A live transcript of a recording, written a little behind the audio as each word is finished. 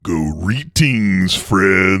Greetings,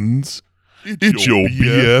 friends. It's your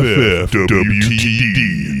BFF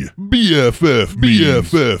WTD.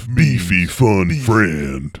 BFF, beefy fun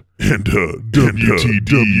friend. And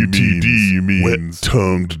WTD means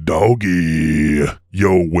wet-tongued doggy.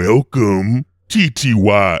 You're welcome,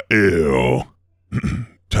 TTYL.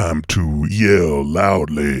 Time to yell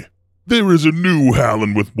loudly. There is a new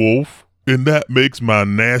Howlin' with Wolf, and that makes my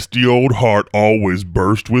nasty old heart always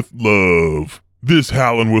burst with love. This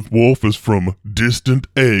Howlin' with Wolf is from Distant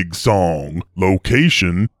Egg Song,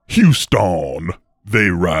 location Houston. They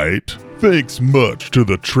write, thanks much to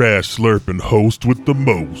the trash slurping host with the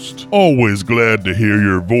most. Always glad to hear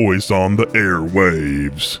your voice on the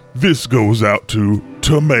airwaves. This goes out to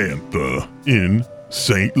Tamantha in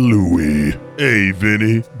St. Louis. Hey,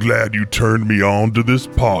 Vinny, glad you turned me on to this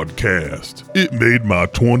podcast. It made my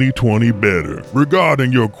 2020 better.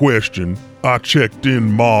 Regarding your question, I checked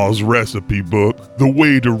in Ma's recipe book. The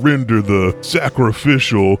way to render the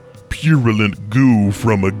sacrificial, purulent goo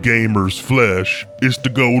from a gamer's flesh is to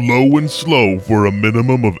go low and slow for a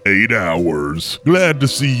minimum of 8 hours. Glad to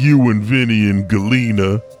see you and Vinny and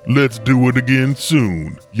Galena. Let's do it again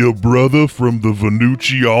soon. Your brother from the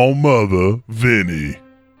Vanucci All-Mother, Vinny.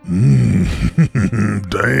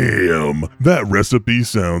 Damn, that recipe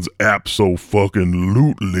sounds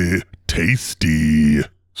abso-fucking-lutely tasty.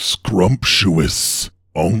 Scrumptious,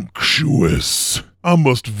 unctuous. I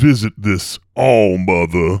must visit this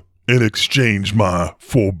All-Mother and exchange my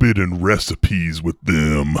forbidden recipes with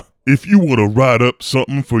them. If you want to write up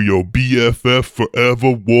something for your BFF Forever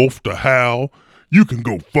Wolf to howl, you can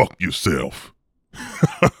go fuck yourself.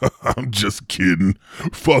 I'm just kidding.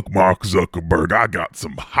 Fuck Mark Zuckerberg, I got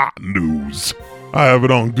some hot news. I have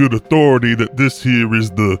it on good authority that this here is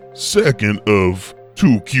the second of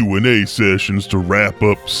 2 Q&A sessions to wrap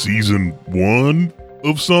up season 1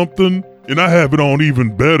 of something. And I have it on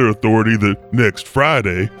even better authority that next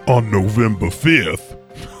Friday, on November 5th,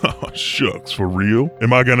 oh, shucks, for real?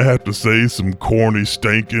 Am I gonna have to say some corny,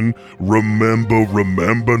 stinking,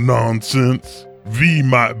 remember nonsense? V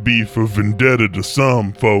might be for vendetta to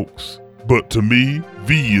some folks, but to me,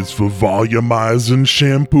 V is for volumizing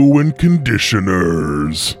shampoo and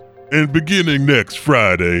conditioners. And beginning next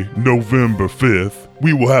Friday, November 5th,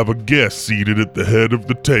 we will have a guest seated at the head of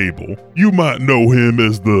the table. You might know him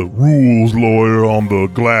as the rules lawyer on the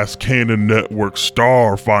Glass Cannon Network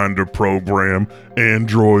Starfinder program,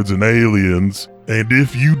 Androids and Aliens. And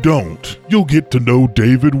if you don't, you'll get to know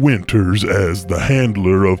David Winters as the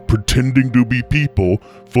handler of pretending to be people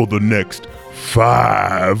for the next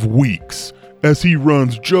 5 weeks, as he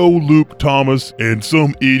runs Joe, Luke, Thomas, and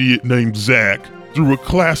some idiot named Zach through a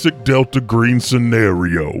classic Delta Green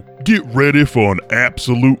scenario. Get ready for an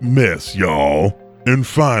absolute mess, y'all. And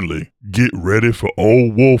finally, get ready for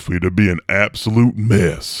old Wolfie to be an absolute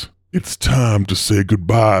mess. It's time to say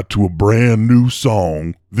goodbye to a brand new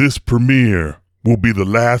song. This premiere will be the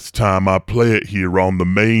last time I play it here on the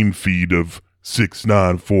main feed of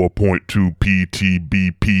 694.2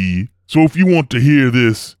 PTBP. So if you want to hear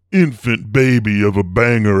this infant baby of a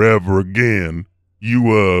banger ever again,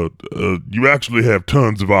 you actually have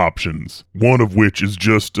tons of options. One of which is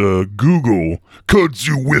just Google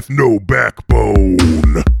Kudzu with no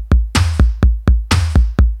backbone.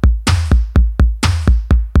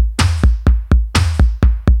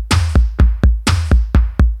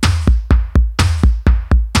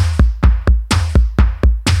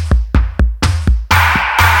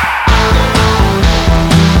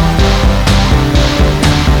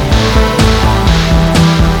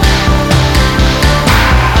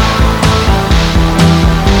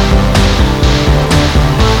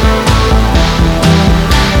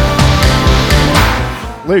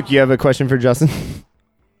 Luke, you have a question for Justin?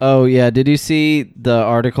 Oh, yeah. Did you see the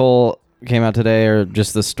article came out today, or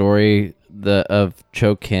just the story of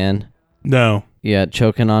Chokin? No. Yeah,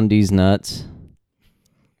 choking on these nuts.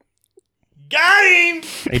 Got him!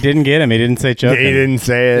 He didn't get him. He didn't say choking. He didn't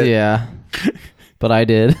say it. Yeah, but I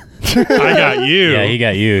did. I got you. Yeah, he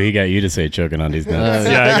got you. He got you to say choking on these nuts.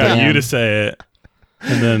 Yeah, I got you to say it.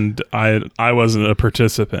 And then I wasn't a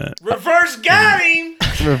participant. Reverse got him!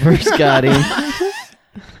 Reverse got him.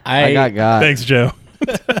 I got. Thanks, Joe.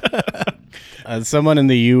 Someone in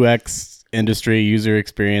the UX industry, user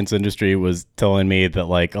experience industry, was telling me that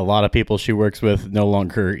like a lot of people she works with no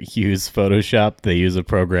longer use Photoshop. They use a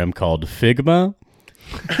program called Figma.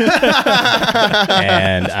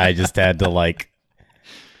 And I just had to like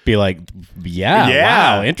be like, yeah,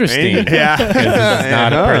 wow, interesting. Yeah. 'Cause this is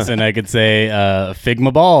not a person I could say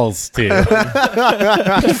Figma balls to.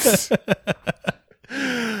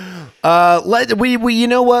 You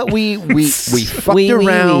know what? We fucked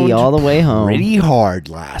around all the way home. pretty hard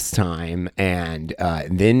last time, and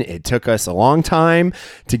then it took us a long time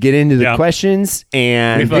to get into the questions.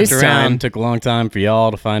 And We fucked this around. time, Took a long time for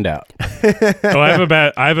y'all to find out.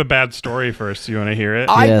 I have a bad story first. You want to hear it?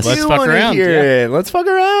 I Yes. do Let's fuck want to around, hear yeah. it. Let's fuck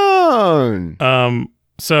around.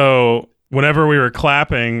 So whenever we were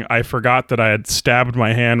clapping, I forgot that I had stabbed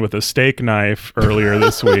my hand with a steak knife earlier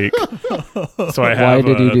this week. So I have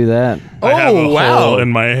Why did you do that? I have a wow. hole in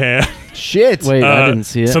my hand. Shit. Wait, I didn't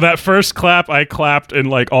see it. So that first clap, I clapped and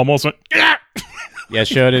like almost went. Yeah,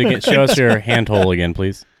 show it again. Show us your hand hole again,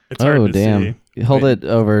 please. It's hard Oh, to damn. see. Hold it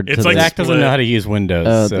over to It's the... like Zach doesn't know how to use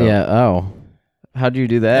Windows. so Yeah, oh. How'd you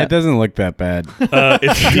do It that? doesn't look that bad.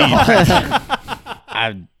 It's deep.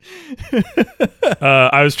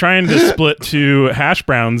 I was trying to split two hash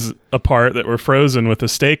browns apart that were frozen with a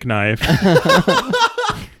steak knife,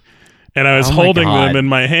 and I was Oh my holding God. them in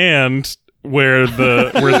my hand where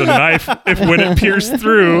the knife, if when it pierced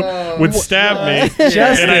through, would stab me.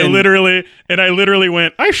 And I literally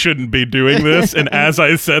went, I shouldn't be doing this. And as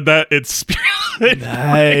I said that, it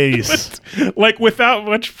Nice. like without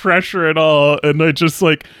much pressure at all, and I just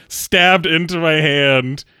like stabbed into my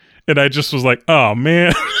hand. And I just was like, oh,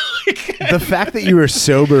 man. The fact that you were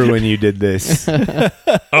sober when you did this.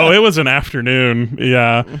 Oh, it was an afternoon.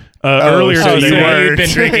 Yeah. Earlier so today. you So were- you've been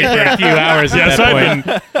drinking for a few hours at Yeah, that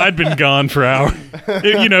so point. I'd been gone for hours.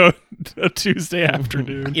 A Tuesday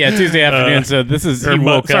afternoon. Yeah, Tuesday afternoon. So this is or he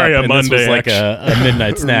woke sorry, up a and this was Monday, like a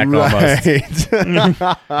midnight snack almost.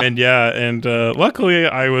 Right. And luckily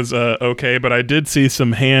I was okay, but I did see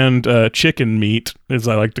some hand chicken meat, as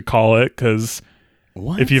I like to call it, because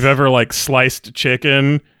if you've ever like sliced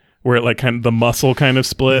chicken where it like kind of the muscle kind of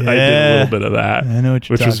split, I did a Yeah. little bit of that. I know what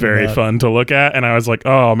you're which was talking very about. fun to look at, and I was like,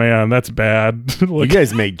 "Oh man, that's bad." You Like,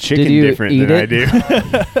 guys make chicken you different eat than I it? do.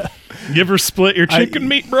 you ever split your chicken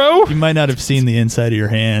meat, bro? You might not have seen the inside of your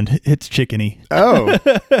hand. It's chickeny. Oh.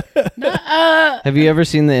 Have you ever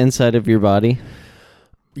seen the inside of your body?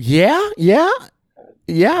 Yeah.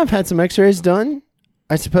 I've had some x-rays done.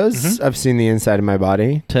 I suppose I've seen the inside of my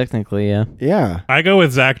body. Technically, yeah. Yeah. I go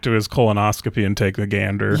with Zach to his colonoscopy and take the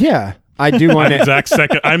gander. Yeah. I do want I'm to.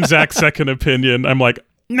 Zach's second opinion. I'm like,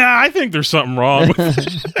 nah, I think there's something wrong with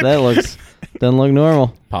That doesn't look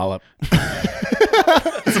normal. Polyp.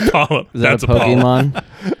 it's a polyp. Is that That's a Pokemon?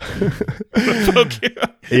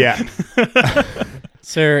 Pokemon. Yeah.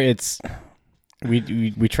 Sir, it's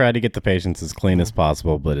we try to get the patients as clean as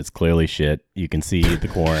possible, but it's clearly shit. You can see the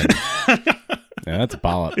corn. Yeah, that's a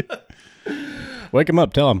polyp. Wake him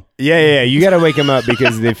up. Tell him. Yeah. You got to wake them up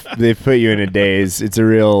because they've put you in a daze. It's a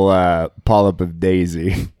real polyp of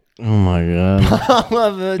daisy. Oh my god.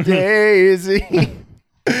 Polyp of daisy.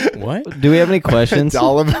 What? Do we have any questions?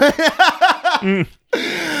 The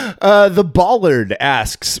Ballard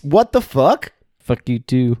asks, "What the fuck?" Fuck you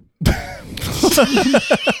too.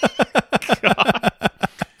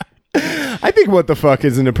 I think "what the fuck"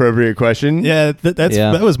 is an appropriate question. Yeah,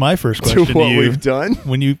 that was my first To question what to you. we've done.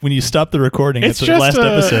 When you stopped the recording It's at the just last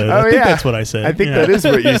episode. Oh, I think yeah. that's what I said. I think Yeah. that is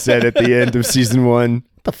what you said at the end of season 1. What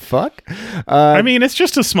the fuck? I mean, it's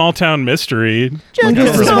just a small town mystery. Just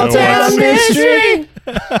a small town mystery.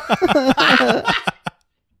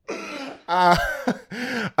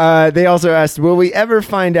 They also asked, will we ever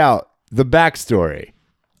find out the backstory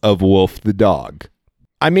of Wolf the dog?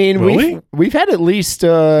 I mean, Will we? we've had at least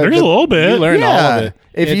There's a little You bit. learn all of it.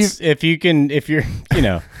 If If you're, If you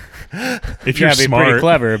you're gotta be pretty smart.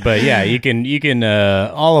 clever, but yeah, you can.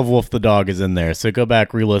 All of Wolf the Dog is in there, so go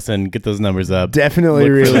back, re-listen, get those numbers up. definitely Look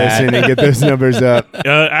for re-listen that. and get those numbers up.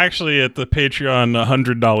 Actually, at the Patreon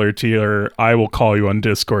 $100 tier, I will call you on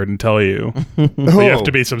Discord and tell you. So you have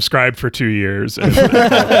to be subscribed for 2 years. And it's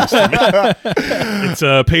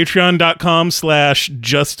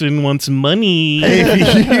patreon.com/Justin wants money.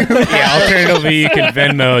 Yeah, alternatively, you can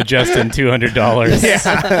Venmo Justin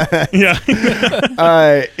 $200. Yeah.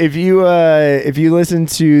 If you listen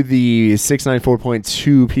to the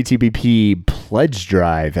 694.2 PTBP pledge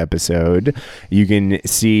drive episode, you can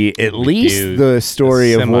see at least do the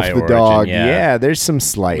story a of Wolf the semi-origin, dog. yeah. There's some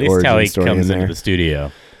slight At least origin how he story comes in into there. the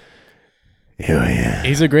studio. Oh, yeah.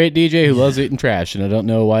 He's a great DJ who loves eating trash, and I don't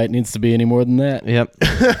know why it needs to be any more than that. Yep.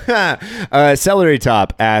 Celery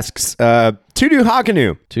Top asks, Tudu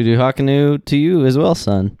Hakanu. Tudu Hakanu to you as well,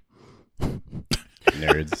 son.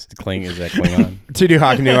 Nerds. Is that Klingon? Tudu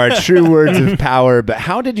Hakanu are true words of power, but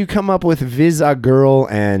how did you come up with Viza Girl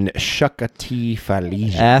and Shakati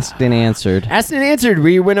Fallija? Asked and answered. Asked and answered.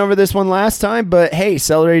 We went over this one last time, but hey,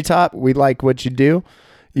 Celery Top, we like what you do.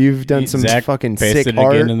 You've done some Zach fucking pasted sick it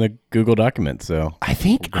art. again in the Google document. So I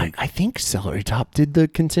think Celery Top did the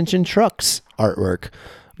Contention Trucks artwork,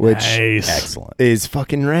 which excellent. is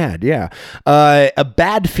fucking rad. Yeah. A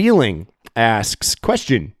Bad Feeling asks,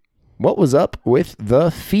 question, what was up with the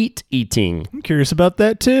feet eating? I'm curious about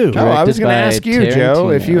that too. Oh, I was Directed going to by ask you, Joe,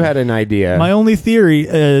 if you Tarantino. had an idea. My only theory,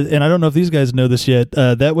 and I don't know if these guys know this yet,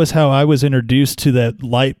 that was how I was introduced to that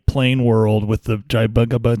light plane world with the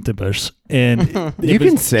Gibugabuntabus. And you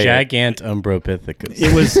can say it. Gigantopithecus.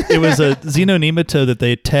 it was a xenonematode that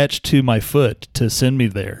they attached to my foot to send me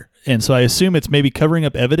there. And so I assume it's maybe covering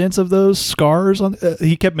up evidence of those scars. On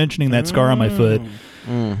he kept mentioning that scar on my foot.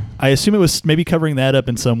 I assume it was maybe covering that up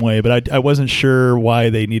in some way, but I wasn't sure why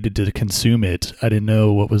they needed to consume it. I didn't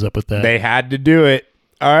know what was up with that. They had to do it.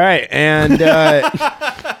 All right. And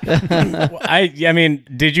I mean,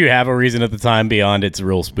 did you have a reason at the time beyond it's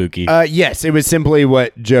real spooky? yes, it was simply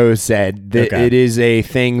what Joe said. That Okay. it is a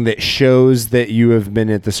thing that shows that you have been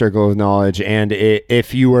at the Circle of Knowledge. And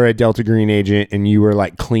if you were a Delta Green agent and you were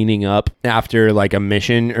like cleaning up after like a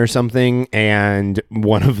mission or something, and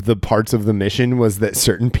one of the parts of the mission was that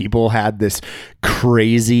certain people had this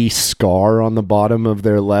crazy scar on the bottom of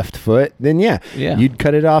their left foot, then yeah. You'd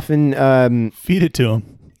cut it off and Feed it to him.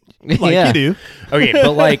 Like Yeah. you do. okay,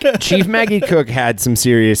 but like Chief Maggie Cook had some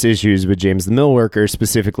serious issues with James the Millworker,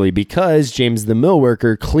 specifically because James the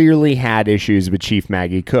Millworker clearly had issues with Chief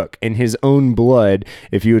Maggie Cook. In his own blood,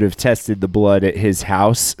 if you would have tested the blood at his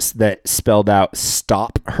house that spelled out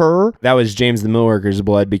 "Stop Her," that was James the Millworker's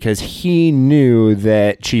blood, because he knew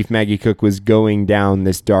that Chief Maggie Cook was going down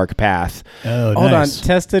this dark path. Oh, Hold nice. on.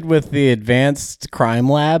 Tested with the advanced crime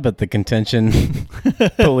lab at the Contention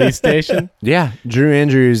police station? Yeah, Drew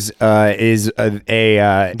Andrews is a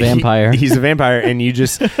Vampire. He's a vampire, and you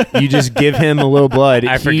just give him a little blood.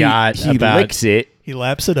 I forgot He about- licks it, He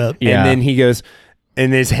laps it up. Yeah. and then he goes,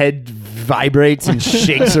 and his head vibrates and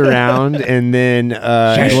shakes around, and then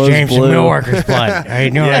glows blue. Millworker's blood. I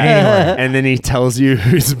know and then he tells you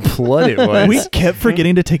whose blood it was. We kept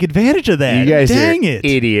forgetting to take advantage of that. You guys Dang are it.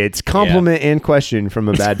 idiots. Compliment and question from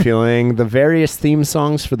A Bad Feeling. The various theme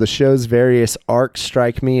songs for the show's various arcs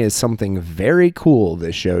strike me as something very cool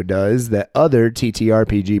this show does that other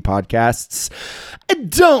TTRPG podcasts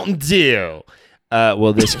don't do.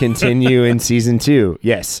 Will this continue in season 2?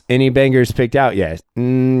 Yes. Any bangers picked out? Yes.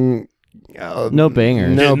 No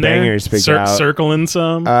bangers. No Getting there? bangers picked out. Circling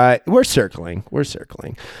some. We're circling.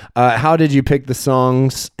 How did you pick the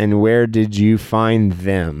songs, and where did you find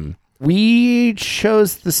them? We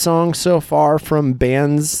chose the songs so far from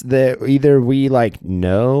bands that either we like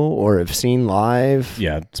know or have seen live.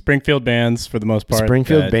 Yeah, Springfield bands for the most part.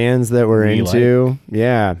 Springfield that bands that we're we into.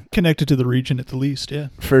 Yeah, Connected to the region at the least, yeah.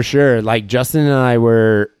 for sure. Like Justin and I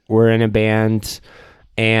were in a band,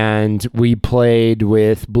 and we played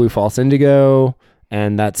with Blue False Indigo,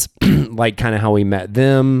 and that's like kind of how we met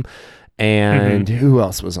them. And who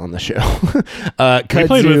else was on the show? we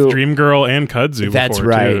played with Dream Girl and Kudzu. That's before,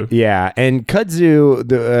 right. Too. Yeah. And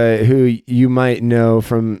Kudzu, who you might know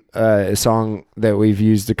from a song that we've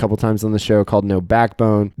used a couple times on the show called No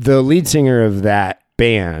Backbone. The lead singer of that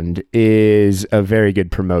band is a very good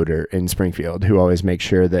promoter in Springfield who always makes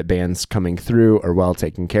sure that bands coming through are well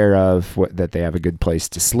taken care of, that they have a good place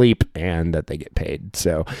to sleep, and that they get paid.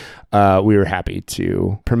 So we were happy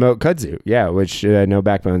to promote Kudzu. Yeah, which No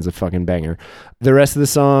Backbone's a fucking banger. The rest of the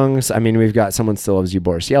songs, I mean, we've got Someone Still Loves You,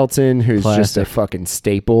 Boris Yeltsin, who's just a fucking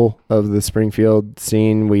staple of the Springfield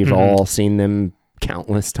scene. We've all seen them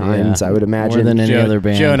countless times, I would imagine. More than any other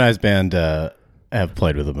band. Joe and I's band have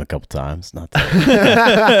played with them a couple times. Not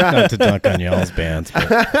to dunk on y'all's bands.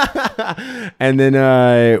 But. And then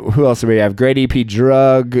who else do we have? Great EP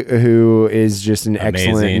Drug, who is just an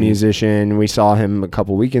excellent Amazing. musician. We saw him a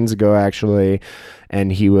couple weekends ago, actually,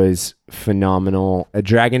 and he was phenomenal. A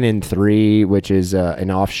Dragon in 3, which is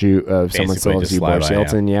an offshoot of Someone Still Basically Loves just You, Boris Slide By,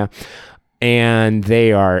 Yeltsin, yeah. And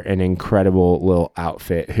they are an incredible little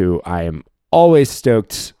outfit who I am always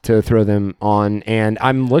stoked to throw them on, and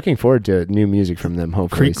I'm looking forward to new music from them,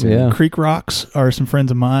 hopefully soon. Creek Rocks are some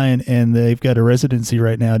friends of mine, and they've got a residency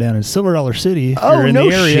right now down in Silver Dollar City. If Oh, you're in no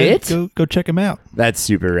the area, shit. Go check them out. That's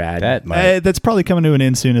super rad. That might. That's probably coming to an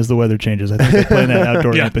end soon as the weather changes. I think they play in that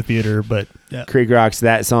outdoor amphitheater, but yeah. Creek Rocks,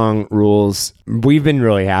 that song rules. We've been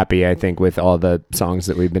really happy, I think, with all the songs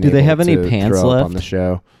that we've been Do able they have any to pants throw up left? on the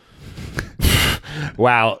show.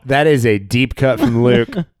 Wow, that is a deep cut from Luke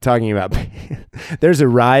talking about. There's a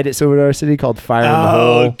ride at Silver Dollar City called Fire in the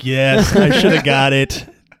Oh, Hole. yes. I should have got it.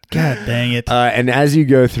 God dang it. And as you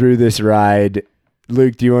go through this ride,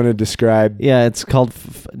 Luke, do you want to describe? Yeah, it's called.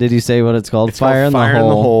 Did you say what it's called? It's called Fire in the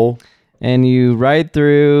Hole. And you ride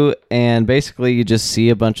through, and basically you just see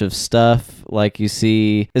a bunch of stuff. Like you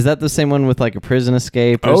see, is that the same one with like a prison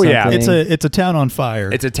escape? Or Oh, yeah. something? It's a town on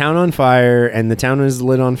fire. It's a town on fire, and the town is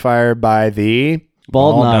lit on fire by the...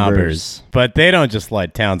 Bald knobbers. But they don't just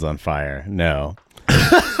light towns on fire. No.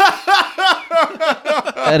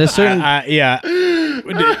 At a certain, Yeah.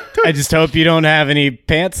 I just hope you don't have any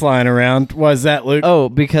pants lying around. Was that, Luke? oh,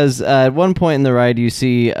 because at one point in the ride you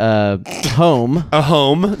see a home A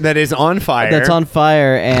home that is on fire. that's on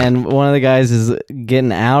fire, and one of the guys is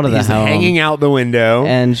getting out of the He's home, hanging out the window,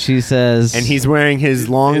 and she says, and he's wearing his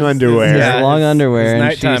long underwear. his Yeah, long his underwear, and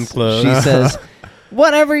nighttime clothes. She says,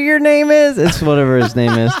 "Whatever your name is," it's whatever his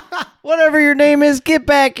name is. "Whatever your name is, get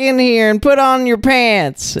back in here and put on your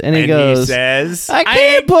pants." And he And goes, he says, "I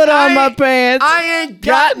can't put on my pants. I ain't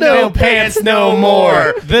got no pants no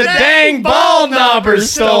more. The dang bald knobbers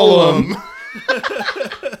stole them.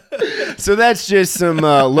 So that's just some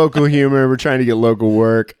local humor. We're trying to get local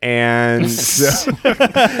work. And so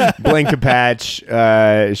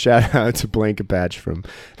Blankapatch, shout out to Blankapatch from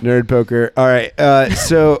Nerd Poker. All right.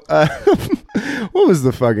 What was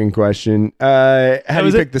the fucking question? How do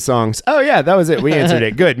you pick the songs? Oh, yeah, that was it. We answered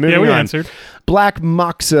it. Good. Moving Yeah, we on. answered. Black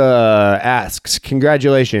Moxa asks,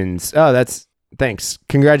 congratulations. Oh, thanks.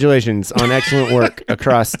 Congratulations on excellent work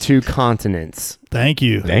across 2 continents. Thank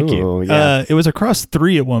you. Thank you. Ooh, yeah. It was across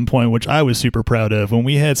 3 at one point, which I was super proud of. When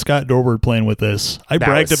we had Scott Dorward playing with us, I That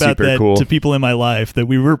bragged was about super that cool. to people in my life, that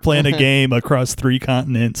we were playing a game across 3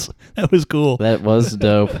 continents. That was cool. That was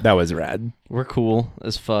dope. That was rad. We're cool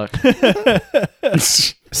as fuck."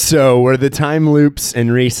 So, were the time loops and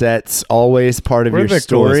resets always part of We're your the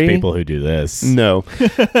story? coolest people who do this. No.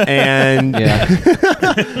 And Yeah.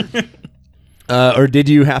 or did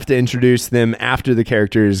you have to introduce them after the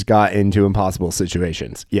characters got into impossible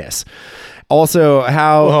situations? Yes. Also,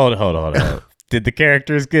 how Hold on. Did the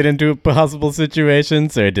characters get into impossible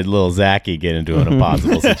situations, or did little Zachy get into an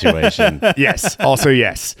impossible situation? Yes. Also,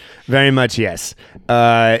 yes. Very much yes.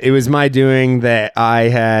 It was my doing that I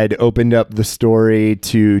had opened up the story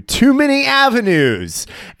to too many avenues.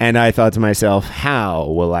 And I thought to myself, how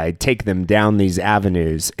will I take them down these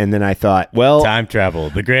avenues? And then I thought, well, Time travel,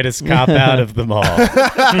 the greatest cop out of them all.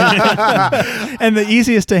 And the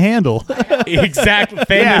easiest to handle. Exactly.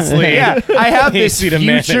 Famously. Yeah, I have this easy to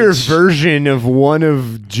future manage. version of one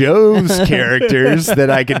of Joe's characters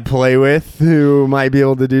that I could play with who might be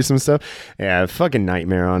able to do some stuff. Yeah, fucking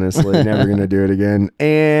nightmare, honestly. Never going to do it again.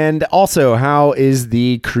 And also, how is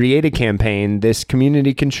the Create a campaign this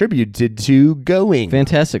community contributed to going?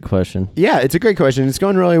 Fantastic question. Yeah, it's a great question. It's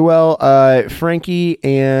going really well. Frankie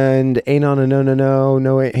and Anon and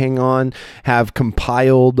No Wait, Hang On have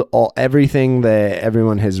compiled everything that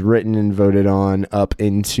everyone has written and voted on up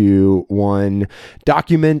into one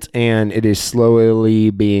document, and it is slowly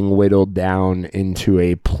being whittled down into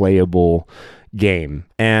a playable game.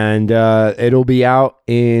 And it'll be out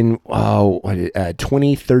in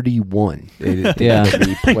 2031. It'll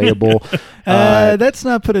be playable. Let's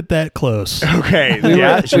not put it that close. Okay. We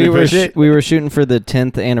Yeah, should we push it? we were shooting for the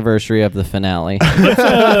 10th anniversary of the finale.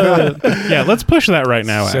 Yeah, let's push that right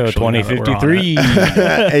now. So actually, now that we're on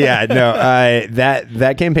 2053. Yeah, no,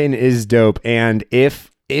 that campaign is dope, and if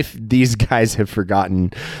these guys have forgotten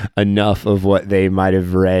enough of what they might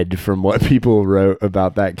have read from what people wrote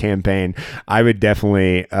about that campaign, I would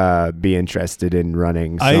definitely be interested in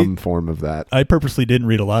running some form of that. I purposely didn't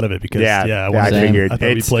read a lot of it because, I wanted to- figured. I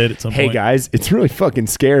thought we'd play it at some Hey point. guys, it's really fucking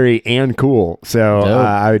scary and cool. So Dope.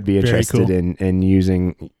 I would be Very interested cool. in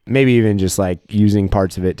using, maybe even just like using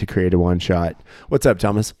parts of it to create a one shot. What's up,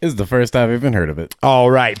 Thomas? This is the first I've even heard of it. All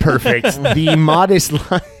right, perfect. The modest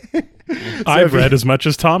line. I've read as much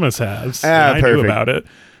as Thomas has. and I knew perfect. about it.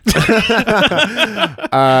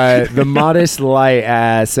 The modest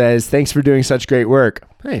light says, "Thanks for doing such great work."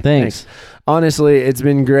 Hey, Thanks. Honestly, it's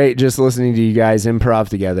been great just listening to you guys improv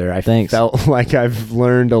together. I Thanks. felt like I've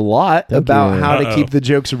learned a lot Thank about you. how to keep the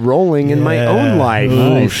jokes rolling in my own life.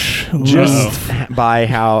 Nice. Just by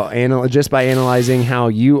analyzing how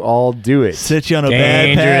you all do it. Set you on a bad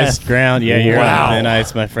Dangerous path. ground. Yeah, you're Wow. on thin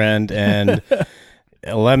ice, my friend. And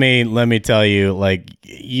let me tell you, like,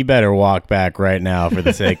 you better walk back right now for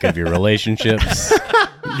the sake of your relationships,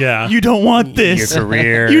 Yeah. You don't want your this.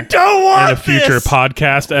 career. You don't want and a future this.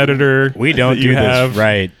 podcast editor. we don't that do you this have.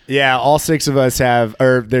 right. Yeah, all 6 of us have,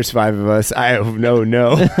 or there's 5 of us. I have no.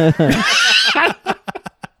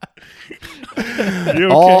 You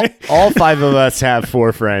okay? All 5 of us have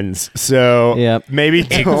 4 friends. So Yep. maybe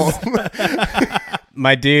don't.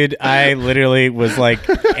 My dude, I literally was like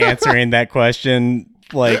answering that question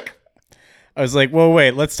like I was like, well,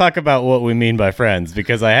 wait, let's talk about what we mean by friends,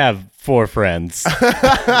 because I have 4 friends.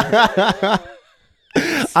 I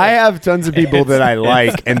have tons of people that I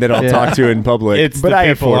like and that I'll talk to in public. It's but the I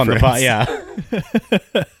have people 4 on friends.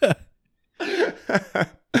 the yeah.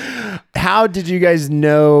 How did you guys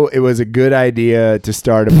know it was a good idea to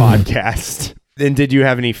start a podcast? And did you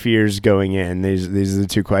have any fears going in? These are the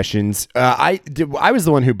 2 questions. I was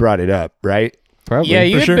the one who brought it up, right? Probably. Yeah,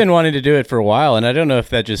 you had sure. been wanting to do it for a while, and I don't know if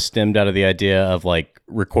that just stemmed out of the idea of like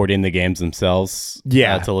recording the games themselves,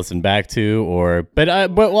 to listen back to, or but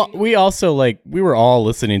we also we were all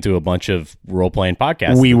listening to a bunch of role playing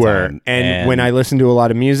podcasts. We at the were, time, and when I listened to a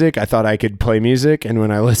lot of music, I thought I could play music, and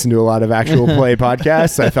when I listened to a lot of actual play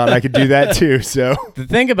podcasts, I thought I could do that too. So the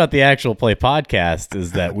thing about the actual play podcast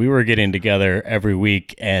is that we were getting together every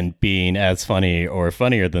week and being as funny or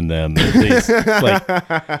funnier than them, at least.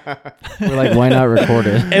 We're like, why not record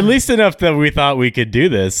it? At least enough that we thought we could do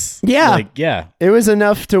this. Yeah. Yeah. it was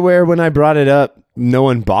enough to where when I brought it up, no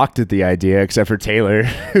one balked at the idea except for Taylor,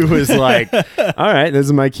 who was like, all right, this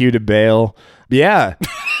is my cue to bail. Yeah.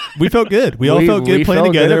 We felt good. We all felt good playing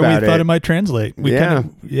felt good together, and we about thought it. it might translate. We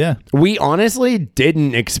Yeah. We honestly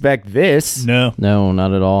didn't expect this. No. No,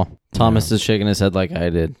 not at all. Thomas is shaking his head like I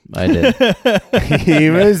did. He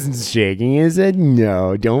was shaking his head.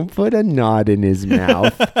 No, don't put a knot in his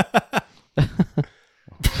mouth.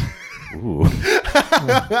 Ooh.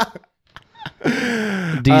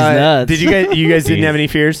 These nuts. Did you guys didn't have any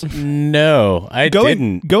fears? No, I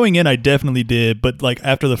didn't. Going in, I definitely did, but like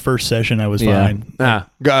after the first session, I was Yeah.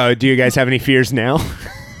 fine. Do you guys have any fears now?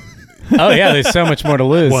 Oh yeah, there's so much more to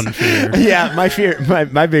lose. One fear. Yeah,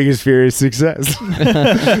 my biggest fear is success.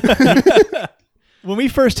 When we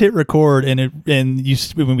first hit record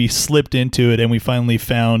when we slipped into it and we finally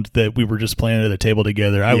found that we were just playing at a table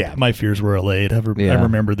together, my fears were allayed. I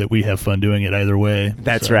remember that we have fun doing it either way.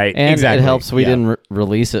 That's right. And exactly. it helps we didn't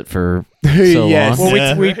release it for so Yes. long.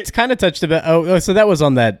 Well, we kind of touched about. Oh, so that was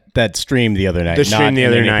on that stream the other night. The stream not the in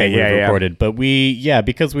other anything night, we yeah. recorded. But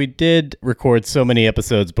because we did record so many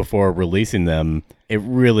episodes before releasing them, it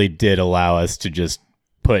really did allow us to just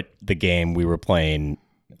put the game we were playing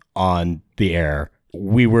on the air.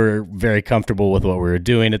 We were very comfortable with what we were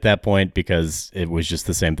doing at that point because it was just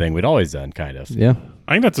the same thing we'd always done, kind of. Yeah.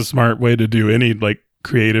 I think that's a smart way to do any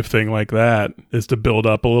creative thing like that, is to build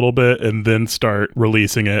up a little bit and then start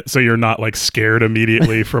releasing it, so you're not scared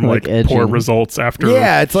immediately from Like poor edging. results after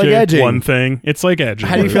it's like edging. one thing. It's like edging.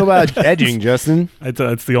 How do you feel about edging, Justin?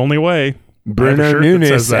 It's the only way. Bruno I have a shirt that Nunes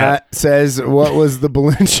says that. says, "What was the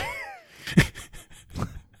balloon?"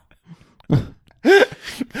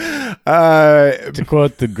 To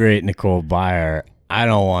quote the great Nicole Byer, I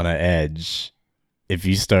don't want to edge. If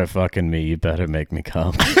you start fucking me, you better make me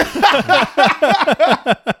come.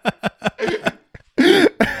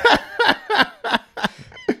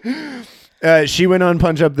 She went on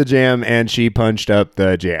Punch Up the Jam, and she punched up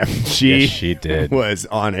the jam. Yes, she did. Was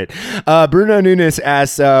on it. Bruno Nunes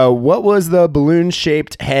asks, what was the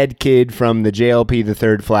balloon-shaped head kid from the JLP the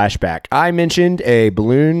Third flashback? I mentioned a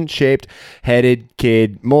balloon-shaped headed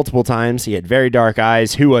kid multiple times. He had very dark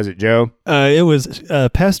eyes. Who was it, Joe? It was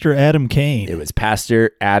Pastor Adam Kane. It was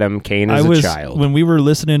Pastor Adam Kane as a child. When we were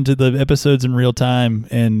listening to the episodes in real time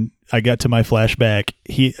and I got to my flashback,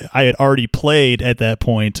 I had already played at that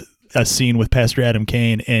point a scene with Pastor Adam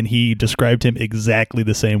Kane, and he described him exactly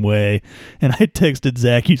the same way. And I texted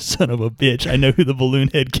Zach, "You son of a bitch, I know who the balloon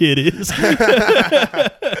head kid is."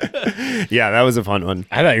 Yeah, that was a fun one.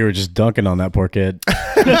 I thought you were just dunking on that poor kid.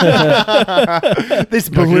 This he's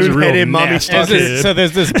a balloon-headed real mommy nasty stuck kid. So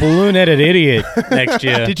there's this balloon-headed idiot next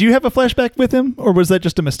year. Did you have a flashback with him, or was that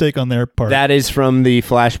just a mistake on their part? That is from the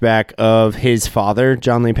flashback of his father,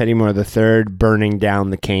 John Lee Pettymore III, burning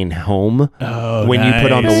down the Kane home. Oh, When you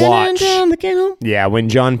put on the nice. watch. the candle. Yeah, when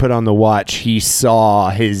John put on the watch, he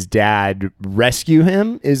saw his dad rescue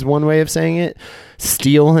him, is one way of saying it.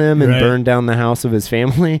 Steal him and Right. burn down the house of his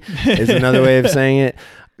family is another way of saying it.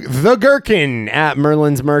 The Gherkin at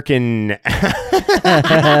Merlin's Merkin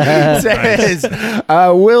says,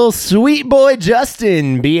 will Sweet Boy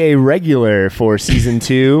Justin be a regular for season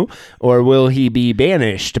 2, or will he be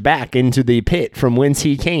banished back into the pit from whence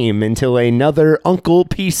he came until another Uncle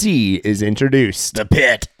PC is introduced? The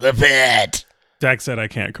pit. Zach said I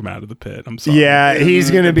can't come out of the pit. I'm sorry. Yeah, he's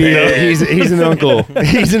gonna be. He's an uncle.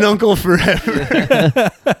 He's an uncle forever.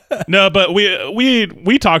 No, but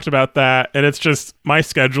we talked about that, and it's just my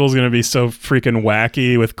schedule is going to be so freaking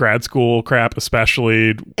wacky with grad school crap,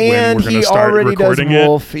 especially when And we're going he to start already does recording it.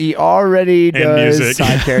 Wolf. He already does music.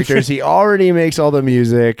 side characters. He already makes all the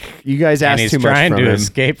music. You guys And ask he's too much trying from to him.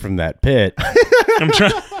 escape from that pit. I'm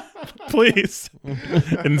trying. please.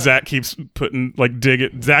 And Zach keeps putting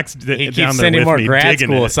Zach's He down keeps there sending with more me, grad digging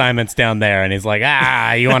school it. assignments down there, and he's like,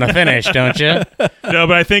 you want to finish, don't you? No,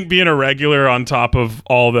 but I think being a regular on top of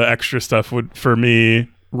all the extra stuff would, for me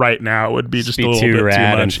right now, would be just Be a little too bit too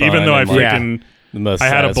rad and much. Even fun though I and, like, freaking The most I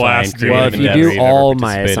had a satisfying blast doing Well, creative if you endeavor do you've ever all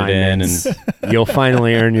my participated in, assignments, you'll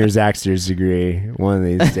finally earn your Zaxter's degree one of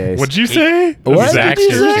these days. what'd you say? What Zaxter's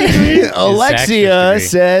did you say? degree? Alexia Zaxter's degree.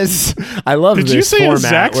 says, I love Did this you say a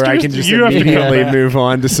format where I can Zaxter's? just You have to immediately come move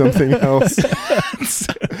on to something else.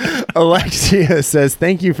 Alexia says,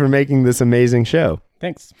 thank you for making this amazing show.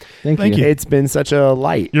 Thanks. Thank you. It's been such a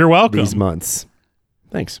light You're welcome. these months.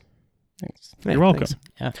 Thanks. Yeah, You're welcome. thanks.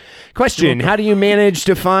 Yeah. Question: how do you manage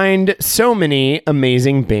to find so many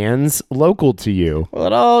amazing bands local to you? Well,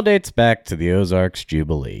 it all dates back to the Ozarks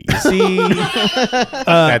Jubilee. You see,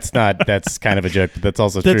 that's kind of a joke, but that's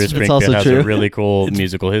also true. That's- It's Springfield also has true. a really cool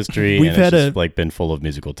musical history, We've and had it's just, a- been full of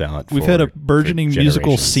musical talent. We've for- had a for burgeoning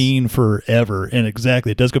musical generations. scene forever, and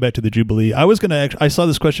exactly, it does go back to the Jubilee. I was gonna, I saw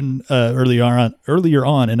this question earlier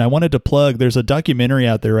on, and I wanted to plug. There's a documentary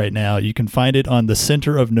out there right now. You can find it on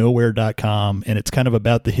thecenterofnowhere.com, and it's kind of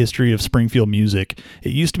about the history of Springfield music.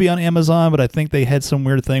 It used to be on Amazon, but I think they had some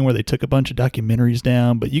weird thing where they took a bunch of documentaries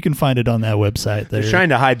down. But you can find it on that website. They're trying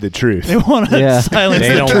to hide the truth. They want to Yeah. silence They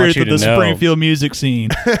the don't want truth you of to the know. Springfield music scene.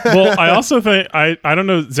 Well, I also think I don't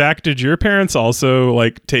know, Zach, did your parents also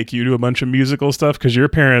like take you to a bunch of musical stuff? Because your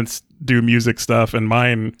parents do music stuff and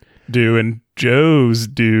mine do, and Joe's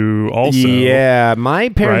do also. Yeah, my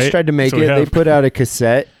parents Right? tried to make So we it. They have- put out a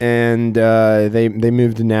cassette, and they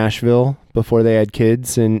moved to Nashville before they had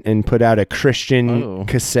kids, and put out a Christian Oh.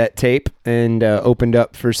 cassette tape, and opened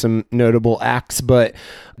up for some notable acts. But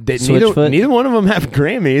Switchfoot? neither one of them have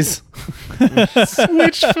Grammys.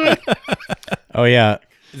 Switchfoot. Oh yeah.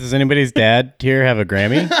 Does anybody's dad here have a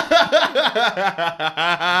Grammy?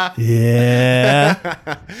 Yeah.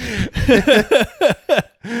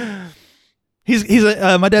 he's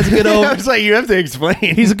my dad's a good I old. was like, you have to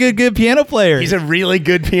explain. He's a good piano player. He's a really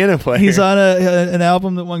good piano player. He's on an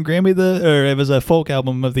album that won Grammy, or it was a folk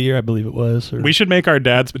album of the year, I believe it was. Or We should make our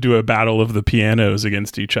dads do a battle of the pianos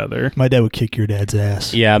against each other. my dad would kick your dad's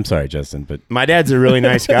ass. Yeah, I'm sorry, Justin, but My dad's a really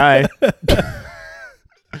nice guy.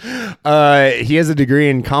 He has a degree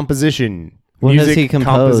in composition. What has music he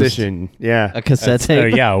composed? composition. Yeah. A cassette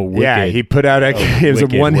tape. yeah, wicked. Yeah, he put out it was a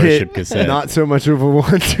wicked one hit, worship cassette. not so much of a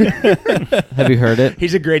one. Have you heard it?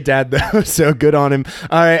 He's a great dad though, so good on him.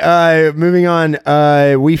 All right, moving on.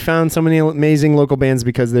 We found so many amazing local bands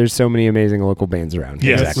because there's so many amazing local bands around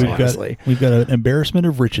here. Yes, Zach, honestly. We've got an embarrassment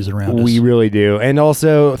of riches around us. We really do. And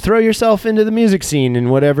also throw yourself into the music scene in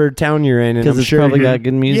whatever town you're in. And 'Cause I'm it's sure probably you're- got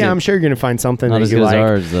good music. Yeah, I'm sure you're going to find something Not that as you good like. as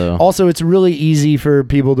ours, though. Also, it's really easy for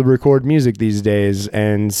people to record music these days.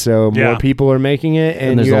 And so more Yeah. people are making it.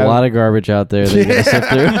 And there's a lot of garbage out there that you gotta sift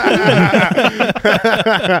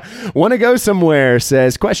through. Want to go somewhere,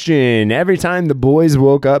 says, question. Every time the boys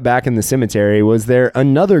woke up back in the cemetery, was there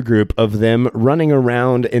another group of them running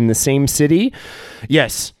around in the same city?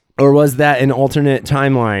 Yes. Or was that an alternate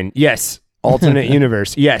timeline? Yes. Alternate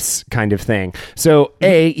universe. Yes, kind of thing. So,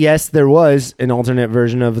 yes, there was an alternate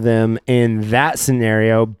version of them in that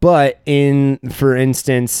scenario, but in, for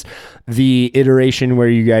instance, the iteration where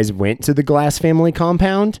you guys went to the Glass family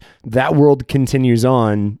compound, that world continues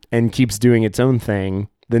on and keeps doing its own thing.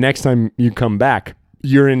 The next time you come back,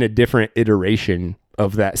 you're in a different iteration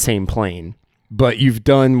of that same plane, but you've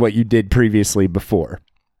done what you did previously before.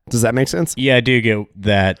 Does that make sense? yeah, I do get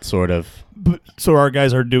that sort of. So our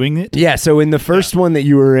guys are doing it. Yeah, so in the first one that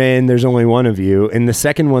you were in, there's only one of you. In the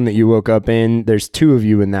second one that you woke up in, there's two of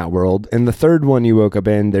you in that world. In the third one you woke up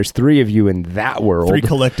in, there's three of you in that world. 3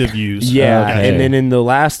 collective views. Yeah, Okay. and then in the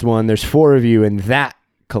last one, there's four of you in that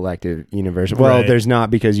collective universe. Well, Right. there's not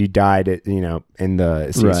because you died at, in the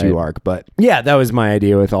CSU Right. arc. But yeah, that was my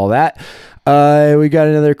idea with all that. We got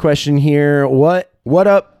another question here. What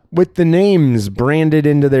up with the names branded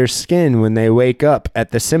into their skin when they wake up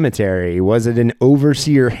at the cemetery? Was it an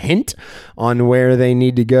overseer hint on where they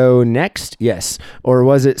need to go next? Yes. Or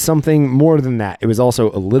was it something more than that? It was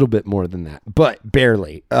also a little bit more than that, but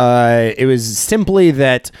barely. It was simply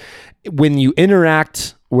that when you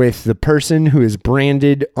interact with the person who is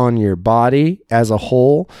branded on your body as a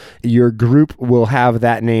whole, your group will have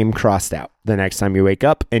that name crossed out the next time you wake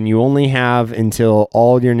up, and you only have until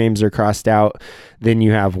all your names are crossed out. Then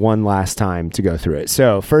you have one last time to go through it.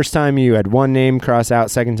 So first time you had one name cross out,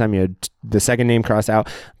 second time you had the second name cross out,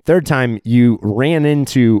 Third time, you ran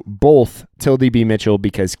into both Tildy B. Mitchell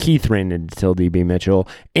because Keith ran into Tildy B. Mitchell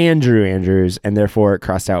and Drew Andrews, and therefore it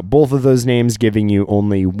crossed out both of those names, giving you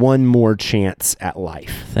only one more chance at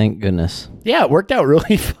life. Thank goodness. Yeah, it worked out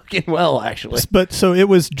really fucking well, actually. But so it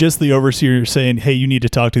was just the overseer saying, "Hey, you need to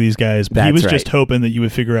talk to these guys." But he That's was just right. hoping that you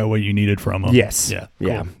would figure out what you needed from them. Yes. Yeah.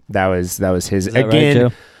 Yeah. That was his. Is that Again,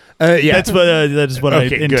 right, Joe? yeah. That is what Okay, I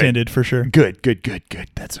good. intended for sure. Good.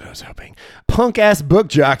 That's what I was hoping. Punk ass book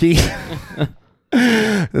jockey.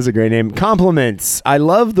 That's a great name. Compliments. I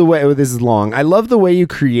love the way, this is long. I love the way you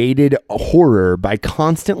created horror by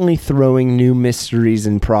constantly throwing new mysteries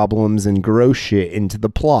and problems and gross shit into the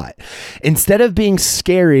plot. Instead of being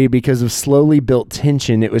scary because of slowly built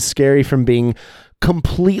tension, it was scary from being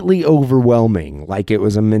completely overwhelming, like it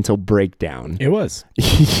was a mental breakdown. It was.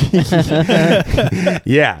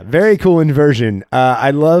 Yeah, very cool inversion.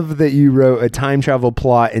 I love that you wrote a time travel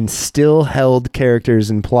plot and still held characters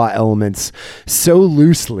and plot elements so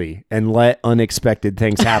loosely and let unexpected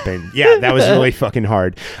things happen. Yeah, that was really fucking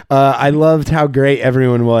hard. I loved how great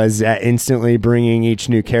everyone was at instantly bringing each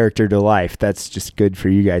new character to life. That's just good for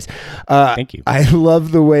you guys. Thank you. I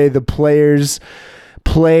love the way the players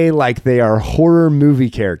play like they are horror movie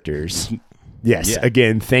characters. Yes. Yeah.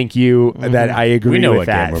 Again, thank you. That I agree We know with what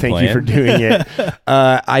that. game we're Thank playing. you for doing it.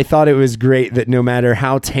 I thought it was great that no matter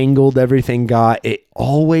how tangled everything got, it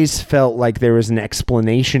always felt like there was an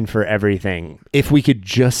explanation for everything. If we could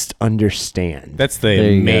just understand. That's the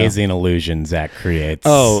There you go. amazing illusion Zach creates.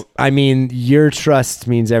 Oh, I mean, your trust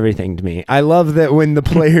means everything to me. I love that when the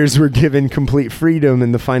players were given complete freedom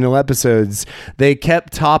in the final episodes, they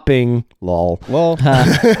kept topping, lol,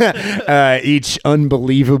 each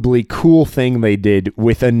unbelievably cool thing they did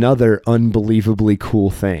with another unbelievably cool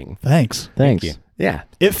thing. Thanks. Thanks. you. Yeah.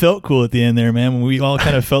 It felt cool at the end there, man. When we all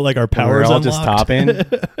kind of felt like our We're powers all unlocked. just topping.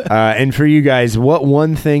 And for you guys, what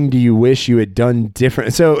one thing do you wish you had done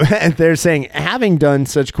different? So they're saying, having done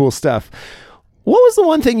such cool stuff, what was the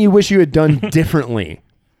one thing you wish you had done differently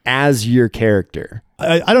as your character?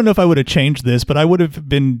 I don't know if I would have changed this, but I would have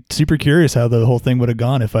been super curious how the whole thing would have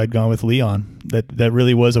gone if I'd gone with Leon. That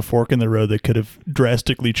really was a fork in the road that could have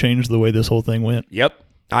drastically changed the way this whole thing went. Yep.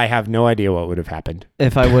 I have no idea what would have happened.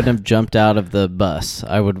 If I wouldn't have jumped out of the bus,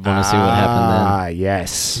 I would want to see what happened Ah,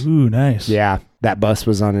 yes. Ooh, nice. Yeah, that bus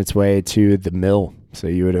was on its way to the mill, so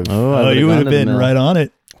you would have. then. Oh, you would have been right on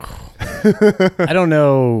it. I don't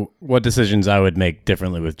know what decisions I would make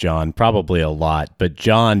differently with John. Probably a lot, but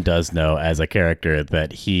John does know as a character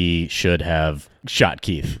that he should have shot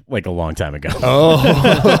Keith like a long time ago.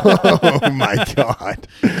 Oh my god!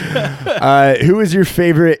 Who was your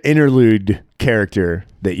favorite interlude character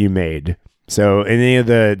that you made? So any of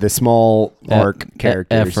the small arc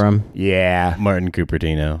characters? Ephraim. Yeah. Martin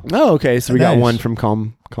Cupertino. Oh, okay. So we got Nice. one from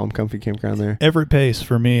Calm Comfy Campground there. Everett Pace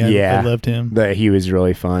for me. Yeah. I loved him. He was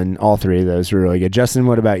really fun. All three of those were really good. Justin,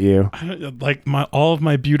 what about you? Like all of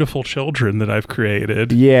my beautiful children that I've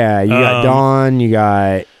created. Yeah, you got Dawn. You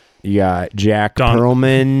got Jack Don-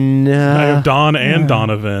 Perlman. I have Don and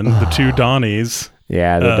Donovan, the two Donnies.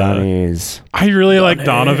 Yeah, the Donnies. I really like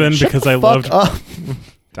Donovan because I loved. Up.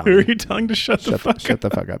 Who are you telling to shut the fuck Shut up? the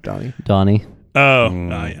fuck up, Donnie. Donnie. Oh,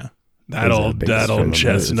 yeah. That old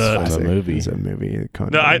chestnut. It's a movie. It's a movie.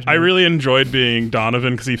 No, I really enjoyed being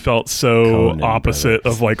Donovan because he felt so Conan opposite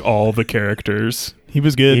Brothers. of like all the characters. He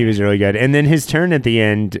was good. He was really good. And then his turn at the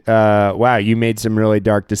end, wow, you made some really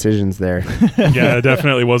dark decisions there. Yeah, it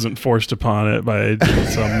definitely wasn't forced upon it by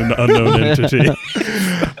some unknown entity.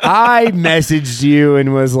 I messaged you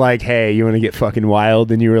and was like, hey, you want to get fucking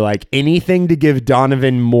wild? And you were like, anything to give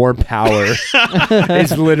Donovan more power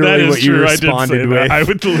is literally That is what you true. I did say responded with. that. I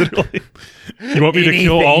would literally. You want me to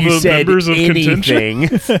kill Anything. all You the said members of contention?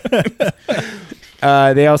 anything.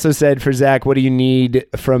 They also said for Zach, what do you need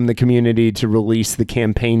from the community to release the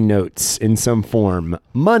campaign notes in some form?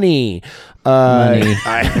 Money. Money.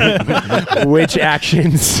 Which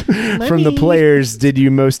actions from the players did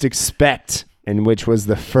you most expect, and which was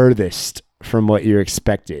the furthest from what you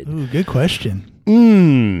expected? Ooh, good question.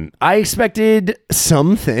 I expected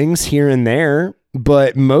some things here and there,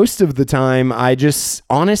 but most of the time, I just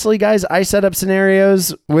honestly, guys, I set up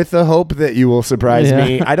scenarios with the hope that you will surprise Yeah.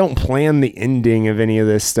 me. I don't plan the ending of any of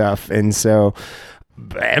this stuff, and so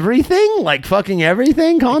everything, like fucking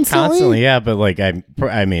everything, Constantly, yeah. But like,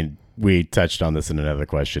 I mean, we touched on this in another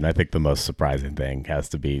question. I think the most surprising thing has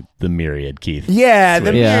to be the Myriad Keith. Yeah,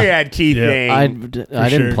 the Yeah. Myriad Key Yeah. thing. I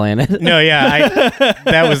didn't sure. plan it. No, yeah,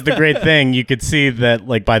 that was the great thing. You could see that,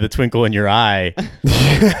 like, by the twinkle in your eye,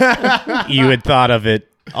 you had thought of it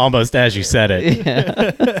almost as you said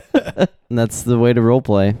it. And that's the way to role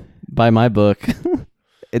play. By my book,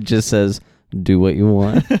 it just says Do what you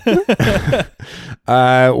want.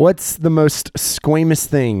 What's the most squamous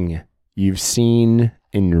thing you've seen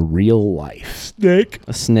in real life? A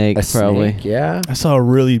snake, A probably. snake, yeah. I saw a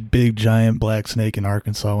really big, giant black snake in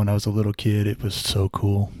Arkansas when I was a little kid. It was so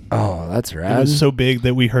cool. Oh, that's It rad. was so big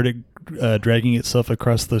that we heard it dragging itself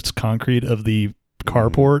across the concrete of the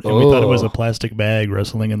carport, and we thought it was a plastic bag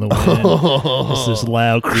rustling in the wind. It's this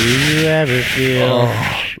loud. Do you ever feel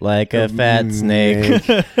like a fat snake?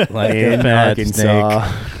 Like a in fat Arkansas.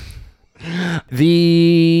 snake.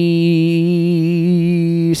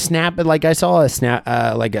 The snap, like I saw a snap,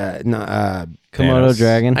 like a Komodo Thanos.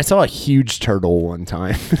 dragon. I saw a huge turtle one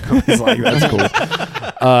time. I was like, that's cool.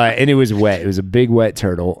 And it was wet. It was a big wet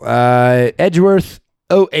turtle.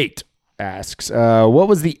 Edgeworth08 asks, what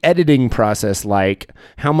was the editing process like?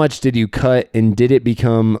 How much did you cut, and did it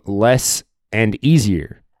become less and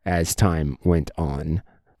easier as time went on?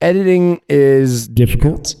 Editing is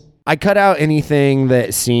difficult. I cut out anything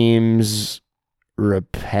that seems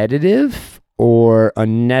repetitive or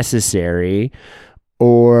unnecessary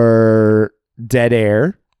or dead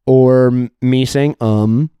air or me saying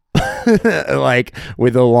like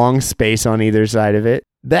with a long space on either side of it.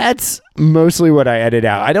 That's mostly what I edit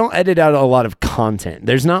out. I don't edit out a lot of content.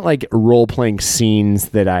 There's not like role-playing scenes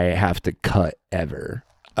that I have to cut ever.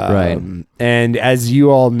 Right. And as you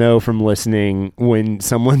all know from listening, when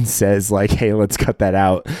someone says like, hey, let's cut that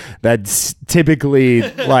out, that's typically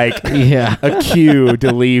like Yeah. a cue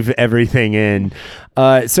to leave everything in.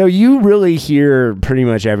 So you really hear pretty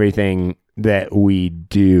much everything that we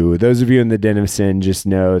do. Those of you in the Den of Sin just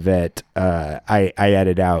know that I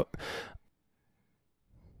edit out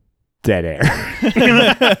dead air.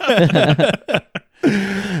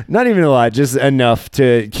 Not even a lot, just enough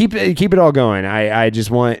to keep it all going. I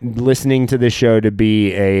just want listening to this show to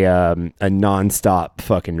be a nonstop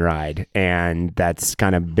fucking ride, and that's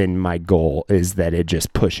kind of been my goal, is that it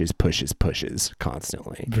just pushes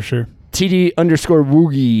constantly. For sure.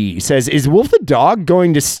 TD_Woogie says, is Wolf the Dog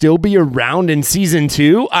going to still be around in season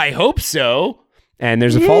 2? I hope so. And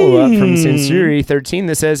there's a follow-up from Sinceri13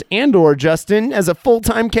 that says, and/or Justin as a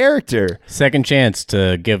full-time character. Second chance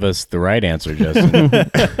to give us the right answer, Justin.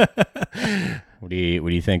 What do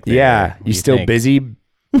you think there? Yeah, What do you still think? busy,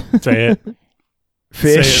 Say it.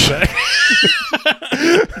 fish? Say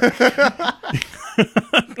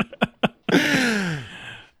it. I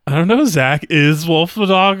don't know, Zach. Is Wolf the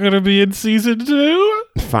Dog going to be in season 2?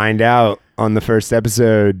 Find out on the first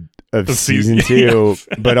episode of Of season season-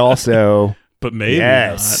 2, but also, But maybe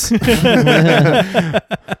yes. not.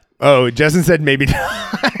 Oh, Justin said maybe not.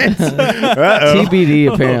 Uh-oh.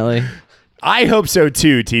 TBD, apparently. I hope so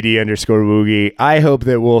too, TD_Woogie. I hope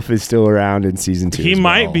that Wolf is still around in season 2. He as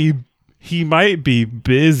might well. be. He might be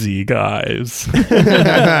busy, guys.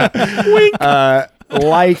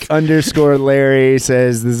 Like_Larry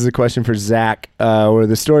says, this is a question for Zach. Were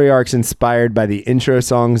the story arcs inspired by the intro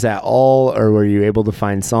songs at all, or were you able to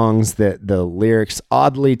find songs that the lyrics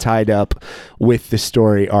oddly tied up with the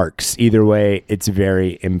story arcs? Either way, it's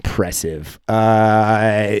very impressive.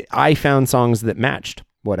 I found songs that matched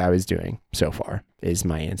what I was doing so far, is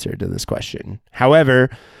my answer to this question.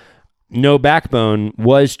 However, No Backbone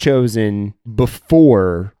was chosen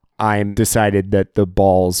before I decided that the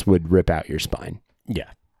balls would rip out your spine.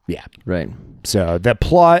 Yeah. Yeah. Right. So the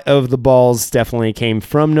plot of the balls definitely came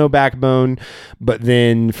from No Backbone, but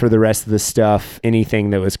then for the rest of the stuff,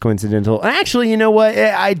 anything that was coincidental. Actually, you know what?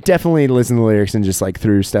 I definitely listened to the lyrics and just like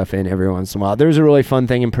threw stuff in every once in a while. There's a really fun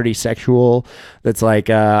thing and pretty sexual that's like,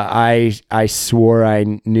 I swore I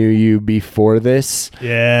knew you before this.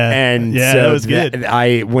 Yeah. And yeah, so that was good.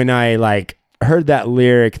 when I like heard that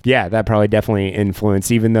lyric, yeah, that probably definitely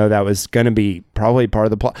influenced, even though that was going to be probably part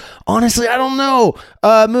of the plot. Honestly, I don't know.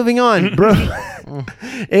 Moving on, bro.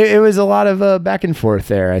 it was a lot of back and forth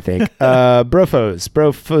there, I think. Brofos. What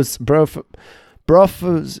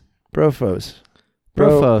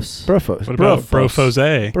about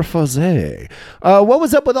Brofose? Brofose. What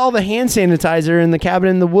was up with all the hand sanitizer in the Cabin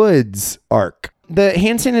in the Woods arc? The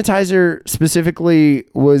hand sanitizer specifically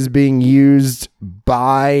was being used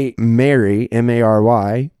by Mary,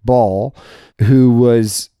 Mary, Ball, who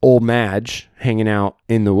was Old Madge hanging out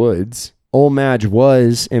in the woods. Old Madge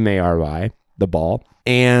was Mary, the Ball,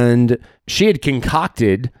 and she had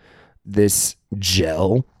concocted this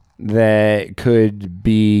gel that could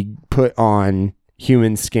be put on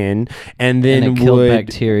human skin and then And it killed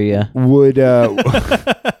bacteria. would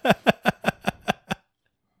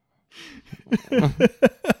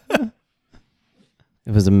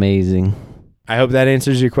It was amazing. I hope that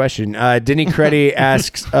answers your question. Denny Creddy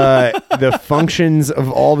asks the functions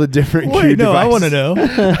of all the different Q Wait, no, I devices. want to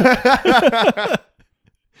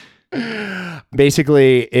know.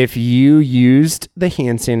 Basically, if you used the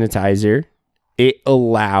hand sanitizer, it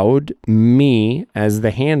allowed me as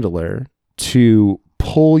the handler to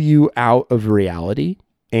pull you out of reality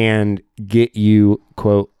and get you,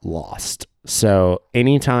 quote, lost. So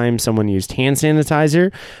anytime someone used hand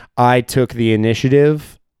sanitizer, I took the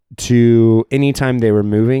initiative to, anytime they were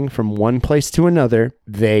moving from one place to another,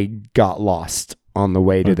 they got lost on the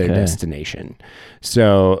way to their destination.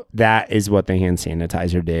 So that is what the hand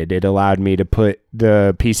sanitizer did. It allowed me to put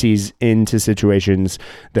the PCs into situations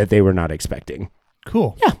that they were not expecting.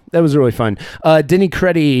 Cool. Yeah, that was really fun. Denny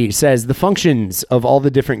Creddy says the functions of all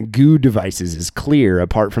the different goo devices is clear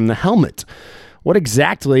apart from the helmet. What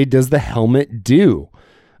exactly does the helmet do?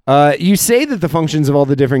 You say that the functions of all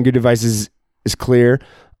the different goo devices is clear.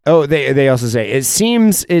 Oh, they also say it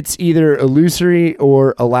seems it's either illusory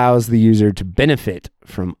or allows the user to benefit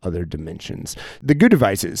from other dimensions. The goo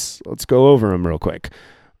devices, let's go over them real quick.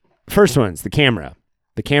 First one's the camera.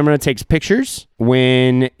 The camera takes pictures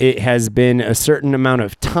when it has been a certain amount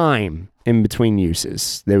of time in between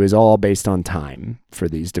uses. That was all based on time for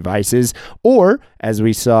these devices. Or, as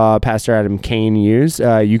we saw Pastor Adam Kane use,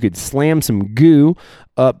 you could slam some goo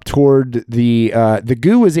up toward the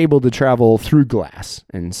goo was able to travel through glass,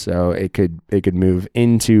 and so it could move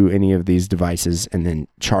into any of these devices and then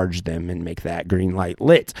charge them and make that green light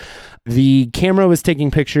lit. The camera was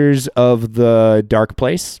taking pictures of the dark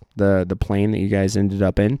place, the plane that you guys ended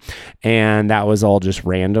up in, and that was all just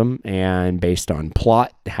random and based on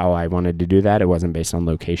plot, how I wanted to do that. It wasn't based on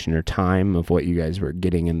location or time of what you guys were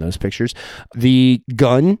getting in those pictures. The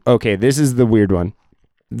gun, okay, this is the weird one.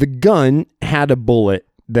 The gun had a bullet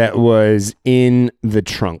that was in the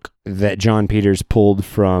trunk that John Peters pulled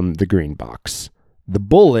from the green box. The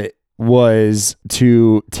bullet was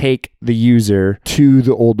to take the user to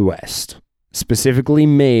the Old West, specifically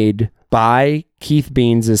made by Keith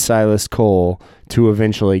Beans as Silas Cole to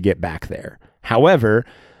eventually get back there. However,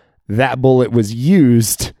 that bullet was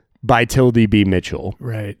used by Tildy B. Mitchell.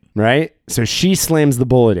 Right? So she slams the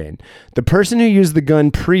bullet in. The person who used the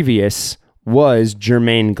gun previous was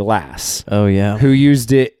Jermaine Glass. Oh, yeah. Who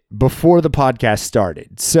used it before the podcast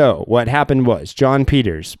started. So what happened was John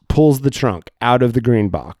Peters pulls the trunk out of the green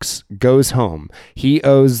box, goes home. He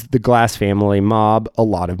owes the Glass family mob a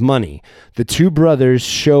lot of money. The two brothers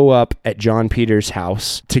show up at John Peters'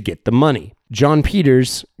 house to get the money. John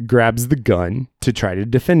Peters grabs the gun to try to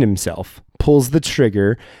defend himself, pulls the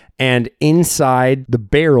trigger, and inside the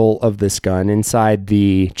barrel of this gun, inside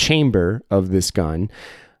the chamber of this gun,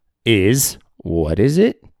 is, what is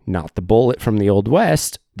it? Not the bullet from the Old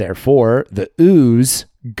West. Therefore, the ooze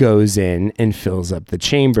goes in and fills up the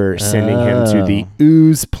chamber, sending him to the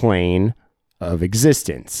ooze plane of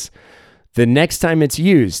existence. The next time it's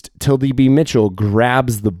used, Tildy B. Mitchell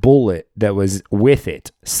grabs the bullet that was with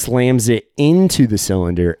it, slams it into the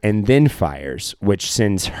cylinder, and then fires, which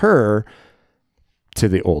sends her to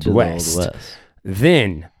the Old West.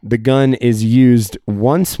 Then the gun is used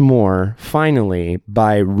once more, finally,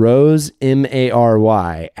 by Rose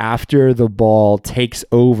Mary after the ball takes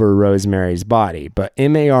over Rosemary's body. But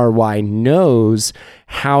Mary knows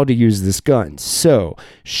how to use this gun. So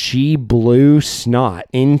she blew snot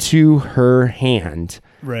into her hand,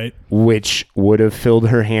 Right. which would have filled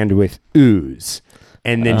her hand with ooze.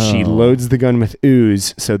 And then she loads the gun with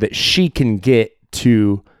ooze so that she can get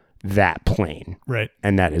to that plane. Right.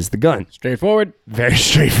 And that is the gun. Straightforward. Very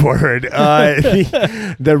straightforward.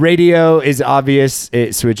 The radio is obvious.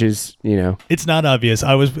 It switches, It's not obvious.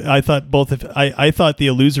 I thought I thought the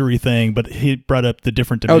illusory thing, but he brought up the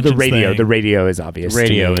different dimensions. The radio. thing. The radio is obvious.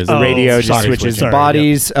 Radio to me. is the radio obvious. just Sorry, switches sorry,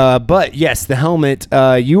 bodies. But yes, the helmet.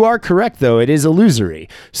 You are correct though. It is illusory.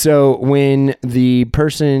 So when the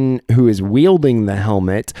person who is wielding the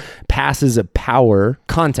helmet passes a power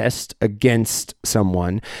contest against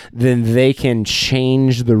someone, then they can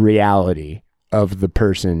change the reality of the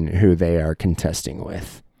person who they are contesting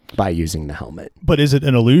with by using the helmet. But is it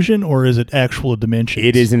an illusion or is it actual dimensions?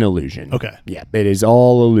 It is an illusion. Okay. Yeah, it is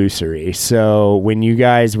all illusory. So when you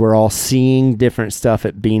guys were all seeing different stuff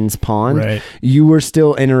at Beans Pond, Right. you were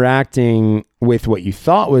still interacting with what you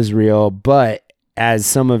thought was real, but as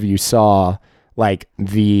some of you saw, like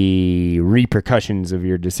the repercussions of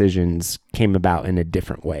your decisions came about in a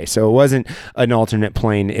different way. So it wasn't an alternate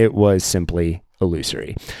plane. It was simply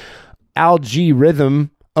illusory. Al G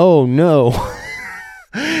Rhythm. Oh no.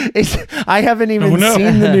 I haven't even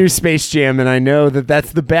seen the new Space Jam, and I know that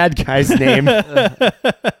that's the bad guy's name.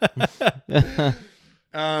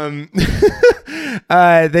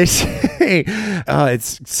 They say,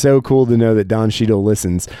 it's so cool to know that Don Cheadle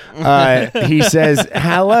listens. He says,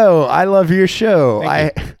 "Hello, I love your show.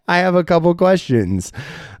 I have a couple questions.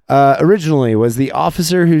 Originally, was the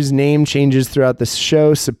officer whose name changes throughout the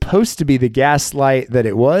show supposed to be the gaslight that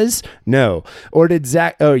it was? No. Or did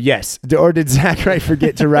Zach... Oh, yes. Or did Zach Wright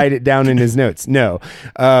forget to write it down in his notes? No.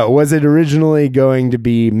 Was it originally going to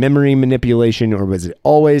be memory manipulation, or was it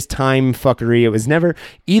always time fuckery? It was never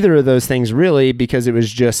either of those things, really, because it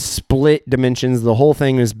was just split dimensions. The whole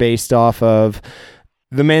thing was based off of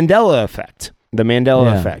the Mandela effect. The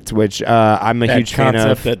Mandela effect, which I'm a huge fan of.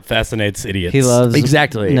 Concept that fascinates idiots. He loves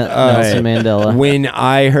Exactly. Nelson Mandela. When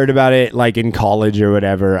I heard about it, like in college or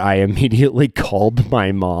whatever, I immediately called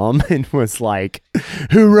my mom and was like,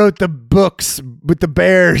 "Who wrote the books with the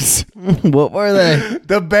bears? What were they?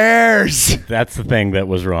 The bears." That's the thing that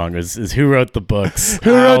was wrong. Is who wrote the books?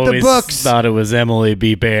 Who I wrote the always books? Thought it was Emily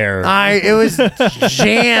B. Bear. It was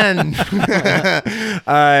Jan.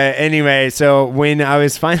 Anyway, so when I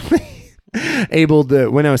was finally able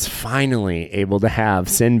to have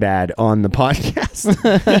Sinbad on the podcast,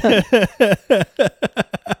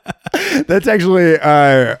 that's actually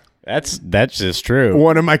That's just true.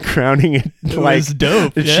 one of my crowning was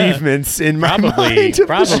dope, yeah. achievements in my mind. Of the show.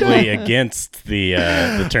 Probably against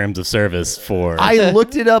the terms of service for. I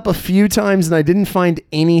looked it up a few times and I didn't find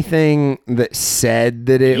anything that said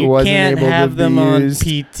that it you wasn't can't able have to them be on used.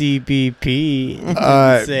 PTBP. It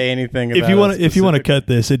doesn't say anything about If you want to cut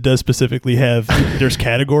this, it does specifically have there's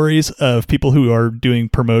categories of people who are doing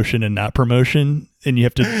promotion and not promotion, and you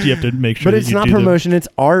have to make sure. But that it's you not do promotion; it's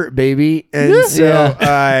art, baby. And so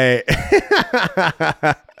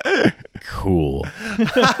Cool.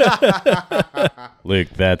 Luke,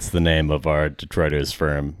 that's the name of our Detroiters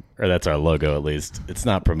firm, or that's our logo at least. It's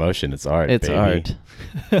not promotion; it's art. It's baby.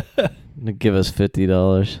 art. Give us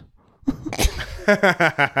 $50.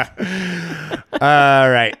 All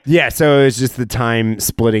right. Yeah, so it's just the time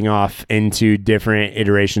splitting off into different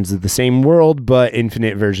iterations of the same world, but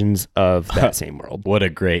infinite versions of that same world. What a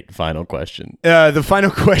great final question. The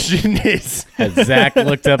final question is... Has Zach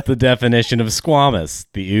looked up the definition of squamous?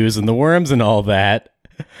 The ooze and the worms and all that.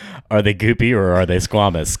 Are they goopy or are they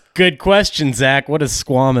squamous? Good question, Zach. What does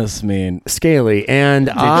squamous mean? Scaly. And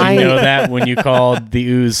Did you know that when you called the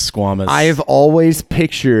ooze squamous? I've always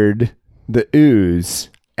pictured the ooze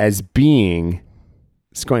as being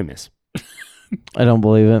squamous. I don't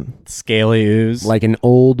believe it. Scaly ooze. Like an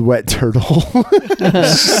old wet turtle.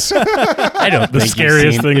 I don't The think scariest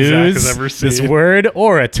you've seen thing Zach ooze, has ever seen. This word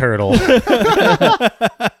or a turtle.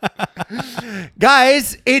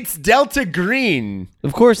 Guys, it's Delta Green.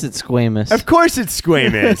 Of course it's squamous. Of course it's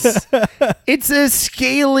squamous. It's a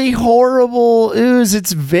scaly, horrible ooze.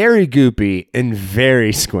 It's very goopy and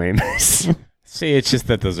very squamous. See, it's just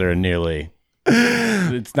that those are nearly...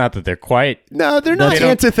 It's not that they're quite... No, they're not They don't-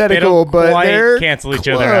 antithetical, they don't but quite they're cancel each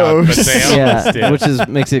close. other out, but they almost do. Yeah, which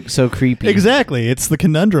makes it so creepy. Exactly. It's the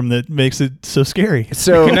conundrum that makes it so scary.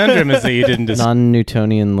 So, Conundrum is that you didn't just...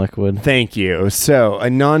 Non-Newtonian liquid. thank you. So,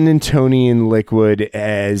 a non-Newtonian liquid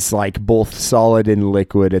is like both solid and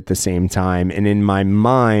liquid at the same time. And in my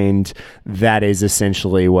mind, that is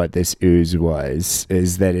essentially what this ooze was,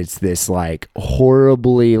 is that it's this like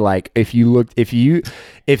horribly, like if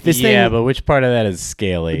this yeah, thing... but which part of that is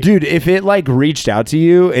scaly? Dude, if it like reached out to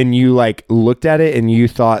you and you like looked at it and you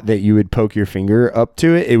thought that you would poke your finger up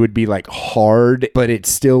to it, it would be like hard, but it's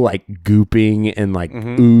still like gooping and like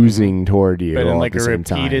oozing toward you But in all like at a the same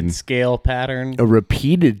repeated time. scale pattern? A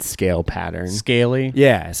repeated scale pattern. Scaly?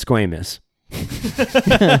 Yeah, squamous.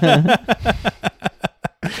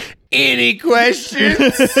 Any questions?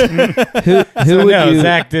 Who would No, you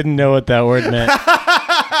Zach didn't know what that word meant.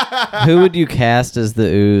 who would you cast as the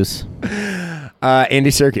ooze? Andy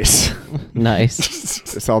Serkis.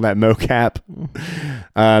 Nice. It's all that mocap.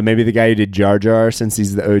 Maybe the guy who did Jar Jar, since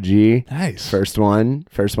he's the OG. Nice. First one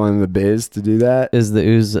in the biz to do that. Is the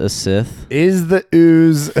ooze a Sith? Is the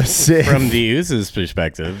ooze a Sith? From the ooze's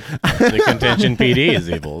perspective, the contention PD is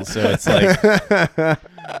evil. So it's like,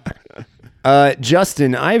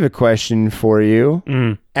 Justin, I have a question for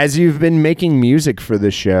you. As you've been making music for the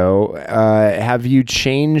show, have you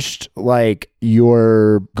changed like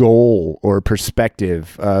your goal or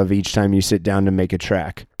perspective of each time you sit down to make a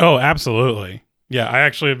track? Oh, absolutely. Yeah, I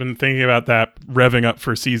actually have been thinking about that revving up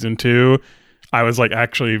for season 2. I was like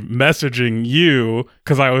actually messaging you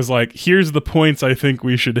because I was like, here's the points I think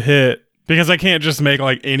we should hit. Because I can't just make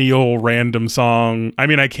like any old random song. I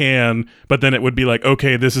mean, I can, but then it would be like,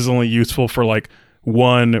 okay, this is only useful for like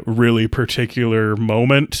one really particular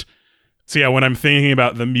moment. So yeah, when I'm thinking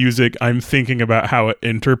about the music, I'm thinking about how it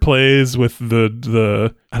interplays with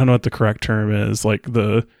the I don't know what the correct term is, like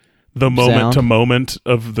the moment Sound? to moment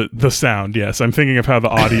of the sound. Yes, I'm thinking of how the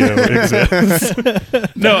audio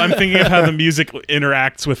exists. No, I'm thinking of how the music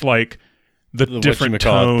interacts with like the different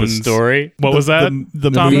tones. The story. What was that? The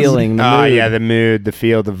Thomas? feeling, the mood. Yeah, the mood, the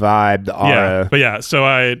feel, the vibe, the Yeah, aura, but yeah. So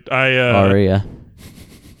I Aria.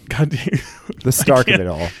 God, the stark of can't- it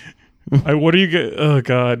all. what do you get? Oh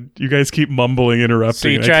God, you guys keep mumbling, interrupting.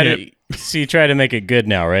 So you try to make it good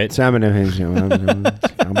now, right?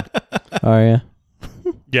 Aria.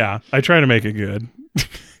 Yeah, I try to make it good.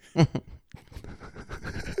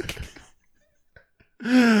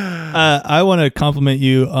 I want to compliment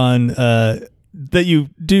you on that you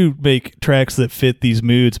do make tracks that fit these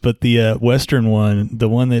moods, but the Western one, the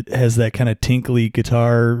one that has that kind of tinkly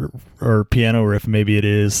guitar or piano riff, maybe it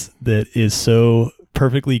is, that is so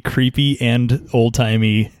perfectly creepy and old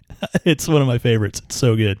timey. It's one of my favorites. It's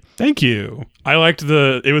so good. Thank you. I liked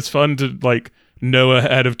it was fun to like know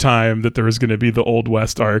ahead of time that there was going to be the Old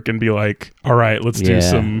West arc and be like, all right, let's do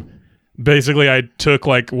some. Basically, I took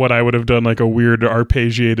like what I would have done, like a weird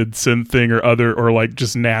arpeggiated synth thing or like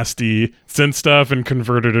just nasty synth stuff, and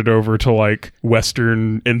converted it over to like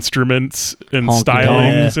Western instruments and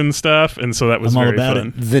stylings and stuff. And so that was I'm all very about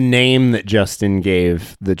fun. The name that Justin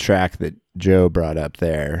gave the track that Joe brought up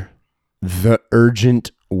there, The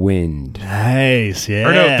Urgent Wind. Nice, yeah.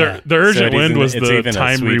 Or no, the Urgent Wind was it's the even a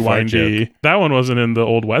time sweet fart rewindy. joke. That one wasn't in the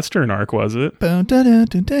Old Western arc, was it? That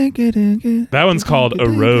That one's called A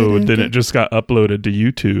Road, then it just got uploaded to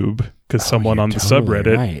YouTube because someone on the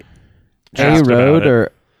subreddit. Right. A asked about road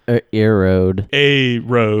it. or ear road? A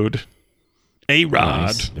Road. A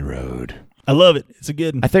Rod. The Road. I love it. It's a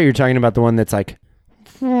good one. I thought you were talking about the one that's like,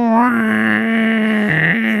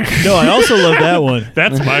 No, I also love that one.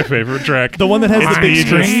 That's my favorite track. The one that has It's the big me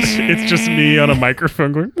strings. it's just me on a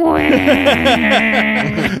microphone going.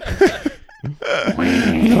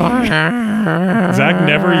 Zach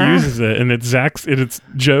never uses it, and it's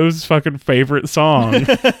Joe's fucking favorite song. It's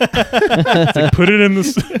like, put it in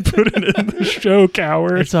the show,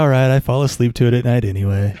 coward. It's all right. I fall asleep to it at night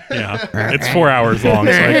anyway. Yeah, it's 4 hours long,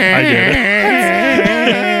 so I get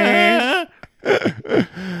it.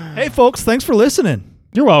 Hey, folks, thanks for listening.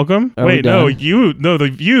 You're welcome. Are we Wait, no, done?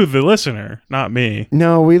 the listener, not me.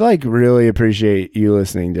 no, we like really appreciate you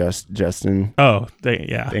listening, Justin. Oh,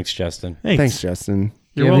 yeah. Thanks, Justin. Thanks, Justin.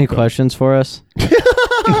 Do you You're have any welcome. questions for us?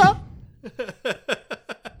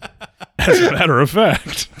 As a matter of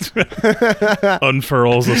fact,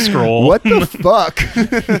 unfurls a scroll. What the fuck?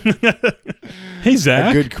 Hey,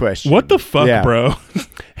 Zach. Good question. What the fuck, Yeah. bro?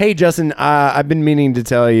 Hey, Justin, I've been meaning to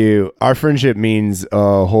tell you, our friendship means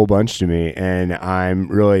a whole bunch to me, and I'm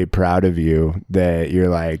really proud of you that you're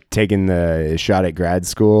like taking the shot at grad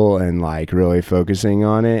school and like really focusing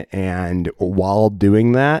on it. And while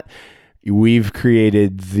doing that, we've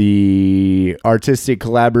created the artistic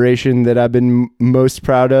collaboration that I've been most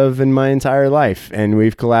proud of in my entire life. And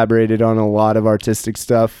we've collaborated on a lot of artistic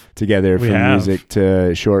stuff together, We from have. music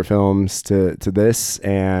to short films to this.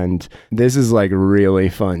 And this is like really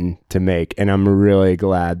fun to make. And I'm really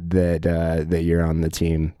glad that you're on the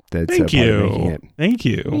team that's Thank a part of making you. it. Thank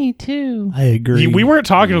you. Me too. I agree. We weren't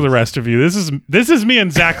talking to the rest of you. This is me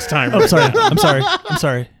and Zach's time. I'm sorry. I'm sorry. I'm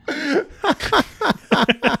sorry.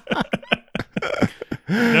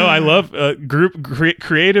 No, I love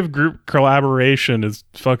creative group collaboration is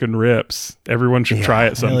fucking rips. Everyone should try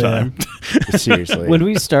it hell sometime. Seriously. When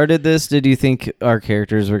we started this, did you think our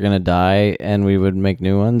characters were gonna die and we would make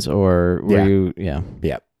new ones, or were Yeah. you? Yeah.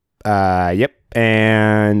 Yep. Yep.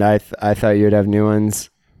 And I thought you'd have new ones.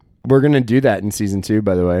 We're going to do that in season 2,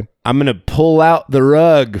 by the way. I'm going to pull out the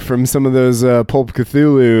rug from some of those Pulp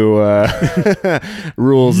Cthulhu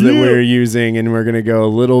rules that we're using, and we're going to go a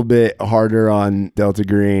little bit harder on Delta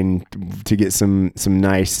Green to get some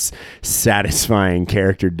nice, satisfying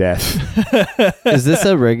character death. Is this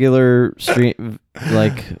a regular stream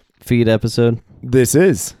like feed episode? This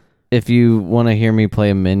is. If you want to hear me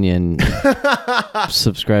play a minion,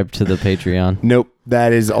 subscribe to the Patreon. Nope.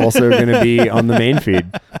 That is also going to be on the main feed.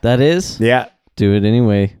 That is? Yeah. Do it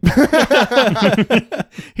anyway.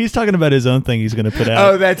 He's talking about his own thing he's going to put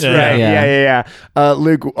out. Oh, that's Yeah. right. Yeah. Yeah.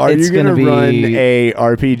 Luke, are It's you going to gonna run be- a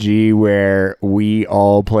RPG where we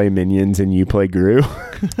all play minions and you play Gru?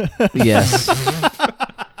 Yes.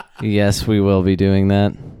 Yes, we will be doing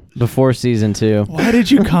that before season 2. Why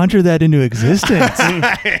did you conjure that into existence?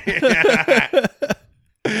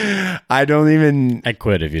 I don't even. I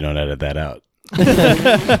quit if you don't edit that out.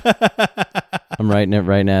 I'm writing it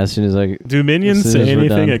right now as soon as I... Do minions As soon say as we're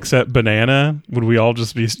anything done. except banana? Would we all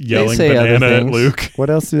just be yelling say other banana at things. Luke? What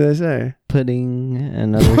else do they say? Pudding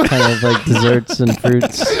and other kind of like desserts and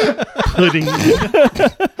fruits. Pudding.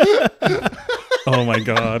 Oh my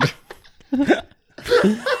god.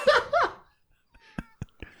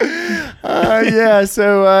 Yeah.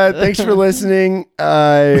 So thanks for listening.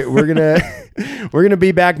 We're gonna We're going to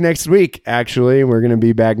be back next week, actually. We're going to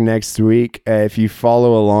be back next week. If you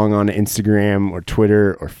follow along on Instagram or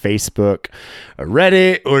Twitter or Facebook or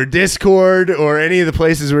Reddit or Discord or any of the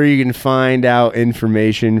places where you can find out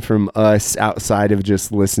information from us outside of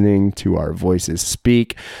just listening to our voices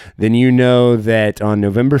speak, then you know that on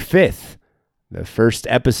November 5th, the first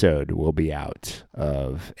episode will be out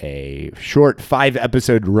of a short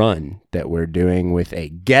 5-episode run that we're doing with a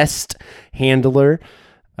guest handler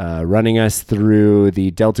running us through the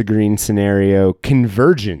Delta Green scenario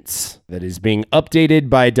Convergence that is being updated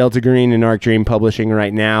by Delta Green and Arc Dream Publishing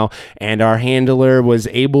right now. And our handler was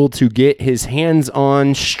able to get his hands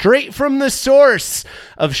on, straight from the source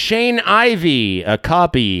of Shane Ivey, a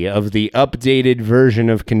copy of the updated version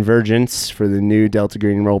of Convergence for the new Delta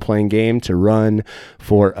Green role-playing game to run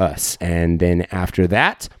for us. And then after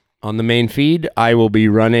that, on the main feed, I will be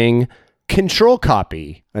running Control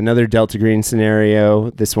Copy, another Delta Green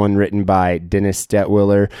scenario, this one written by Dennis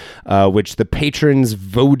Detwiller, which the patrons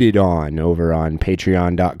voted on over on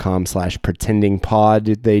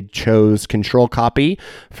patreon.com/pretendingpod. They chose Control Copy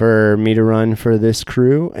for me to run for this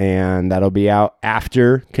crew, and that'll be out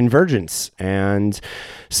after Convergence. And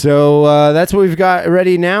so that's what we've got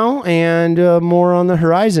ready now, and more on the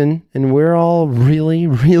horizon, and we're all really,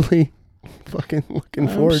 really fucking looking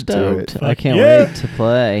forward to it. I can't wait to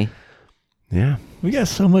play. Yeah. We got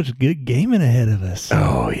so much good gaming ahead of us.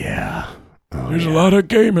 Oh, yeah. There's a lot of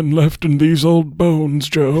gaming left in these old bones,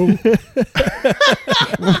 Joe.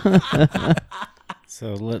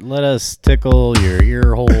 So let us tickle your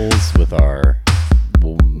ear holes with our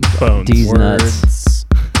Bones. D's nuts. words.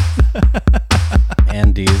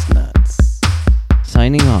 And D's nuts.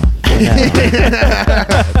 Signing off.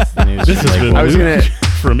 That's the news This has like been I was Luke gonna-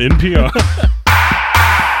 from NPR.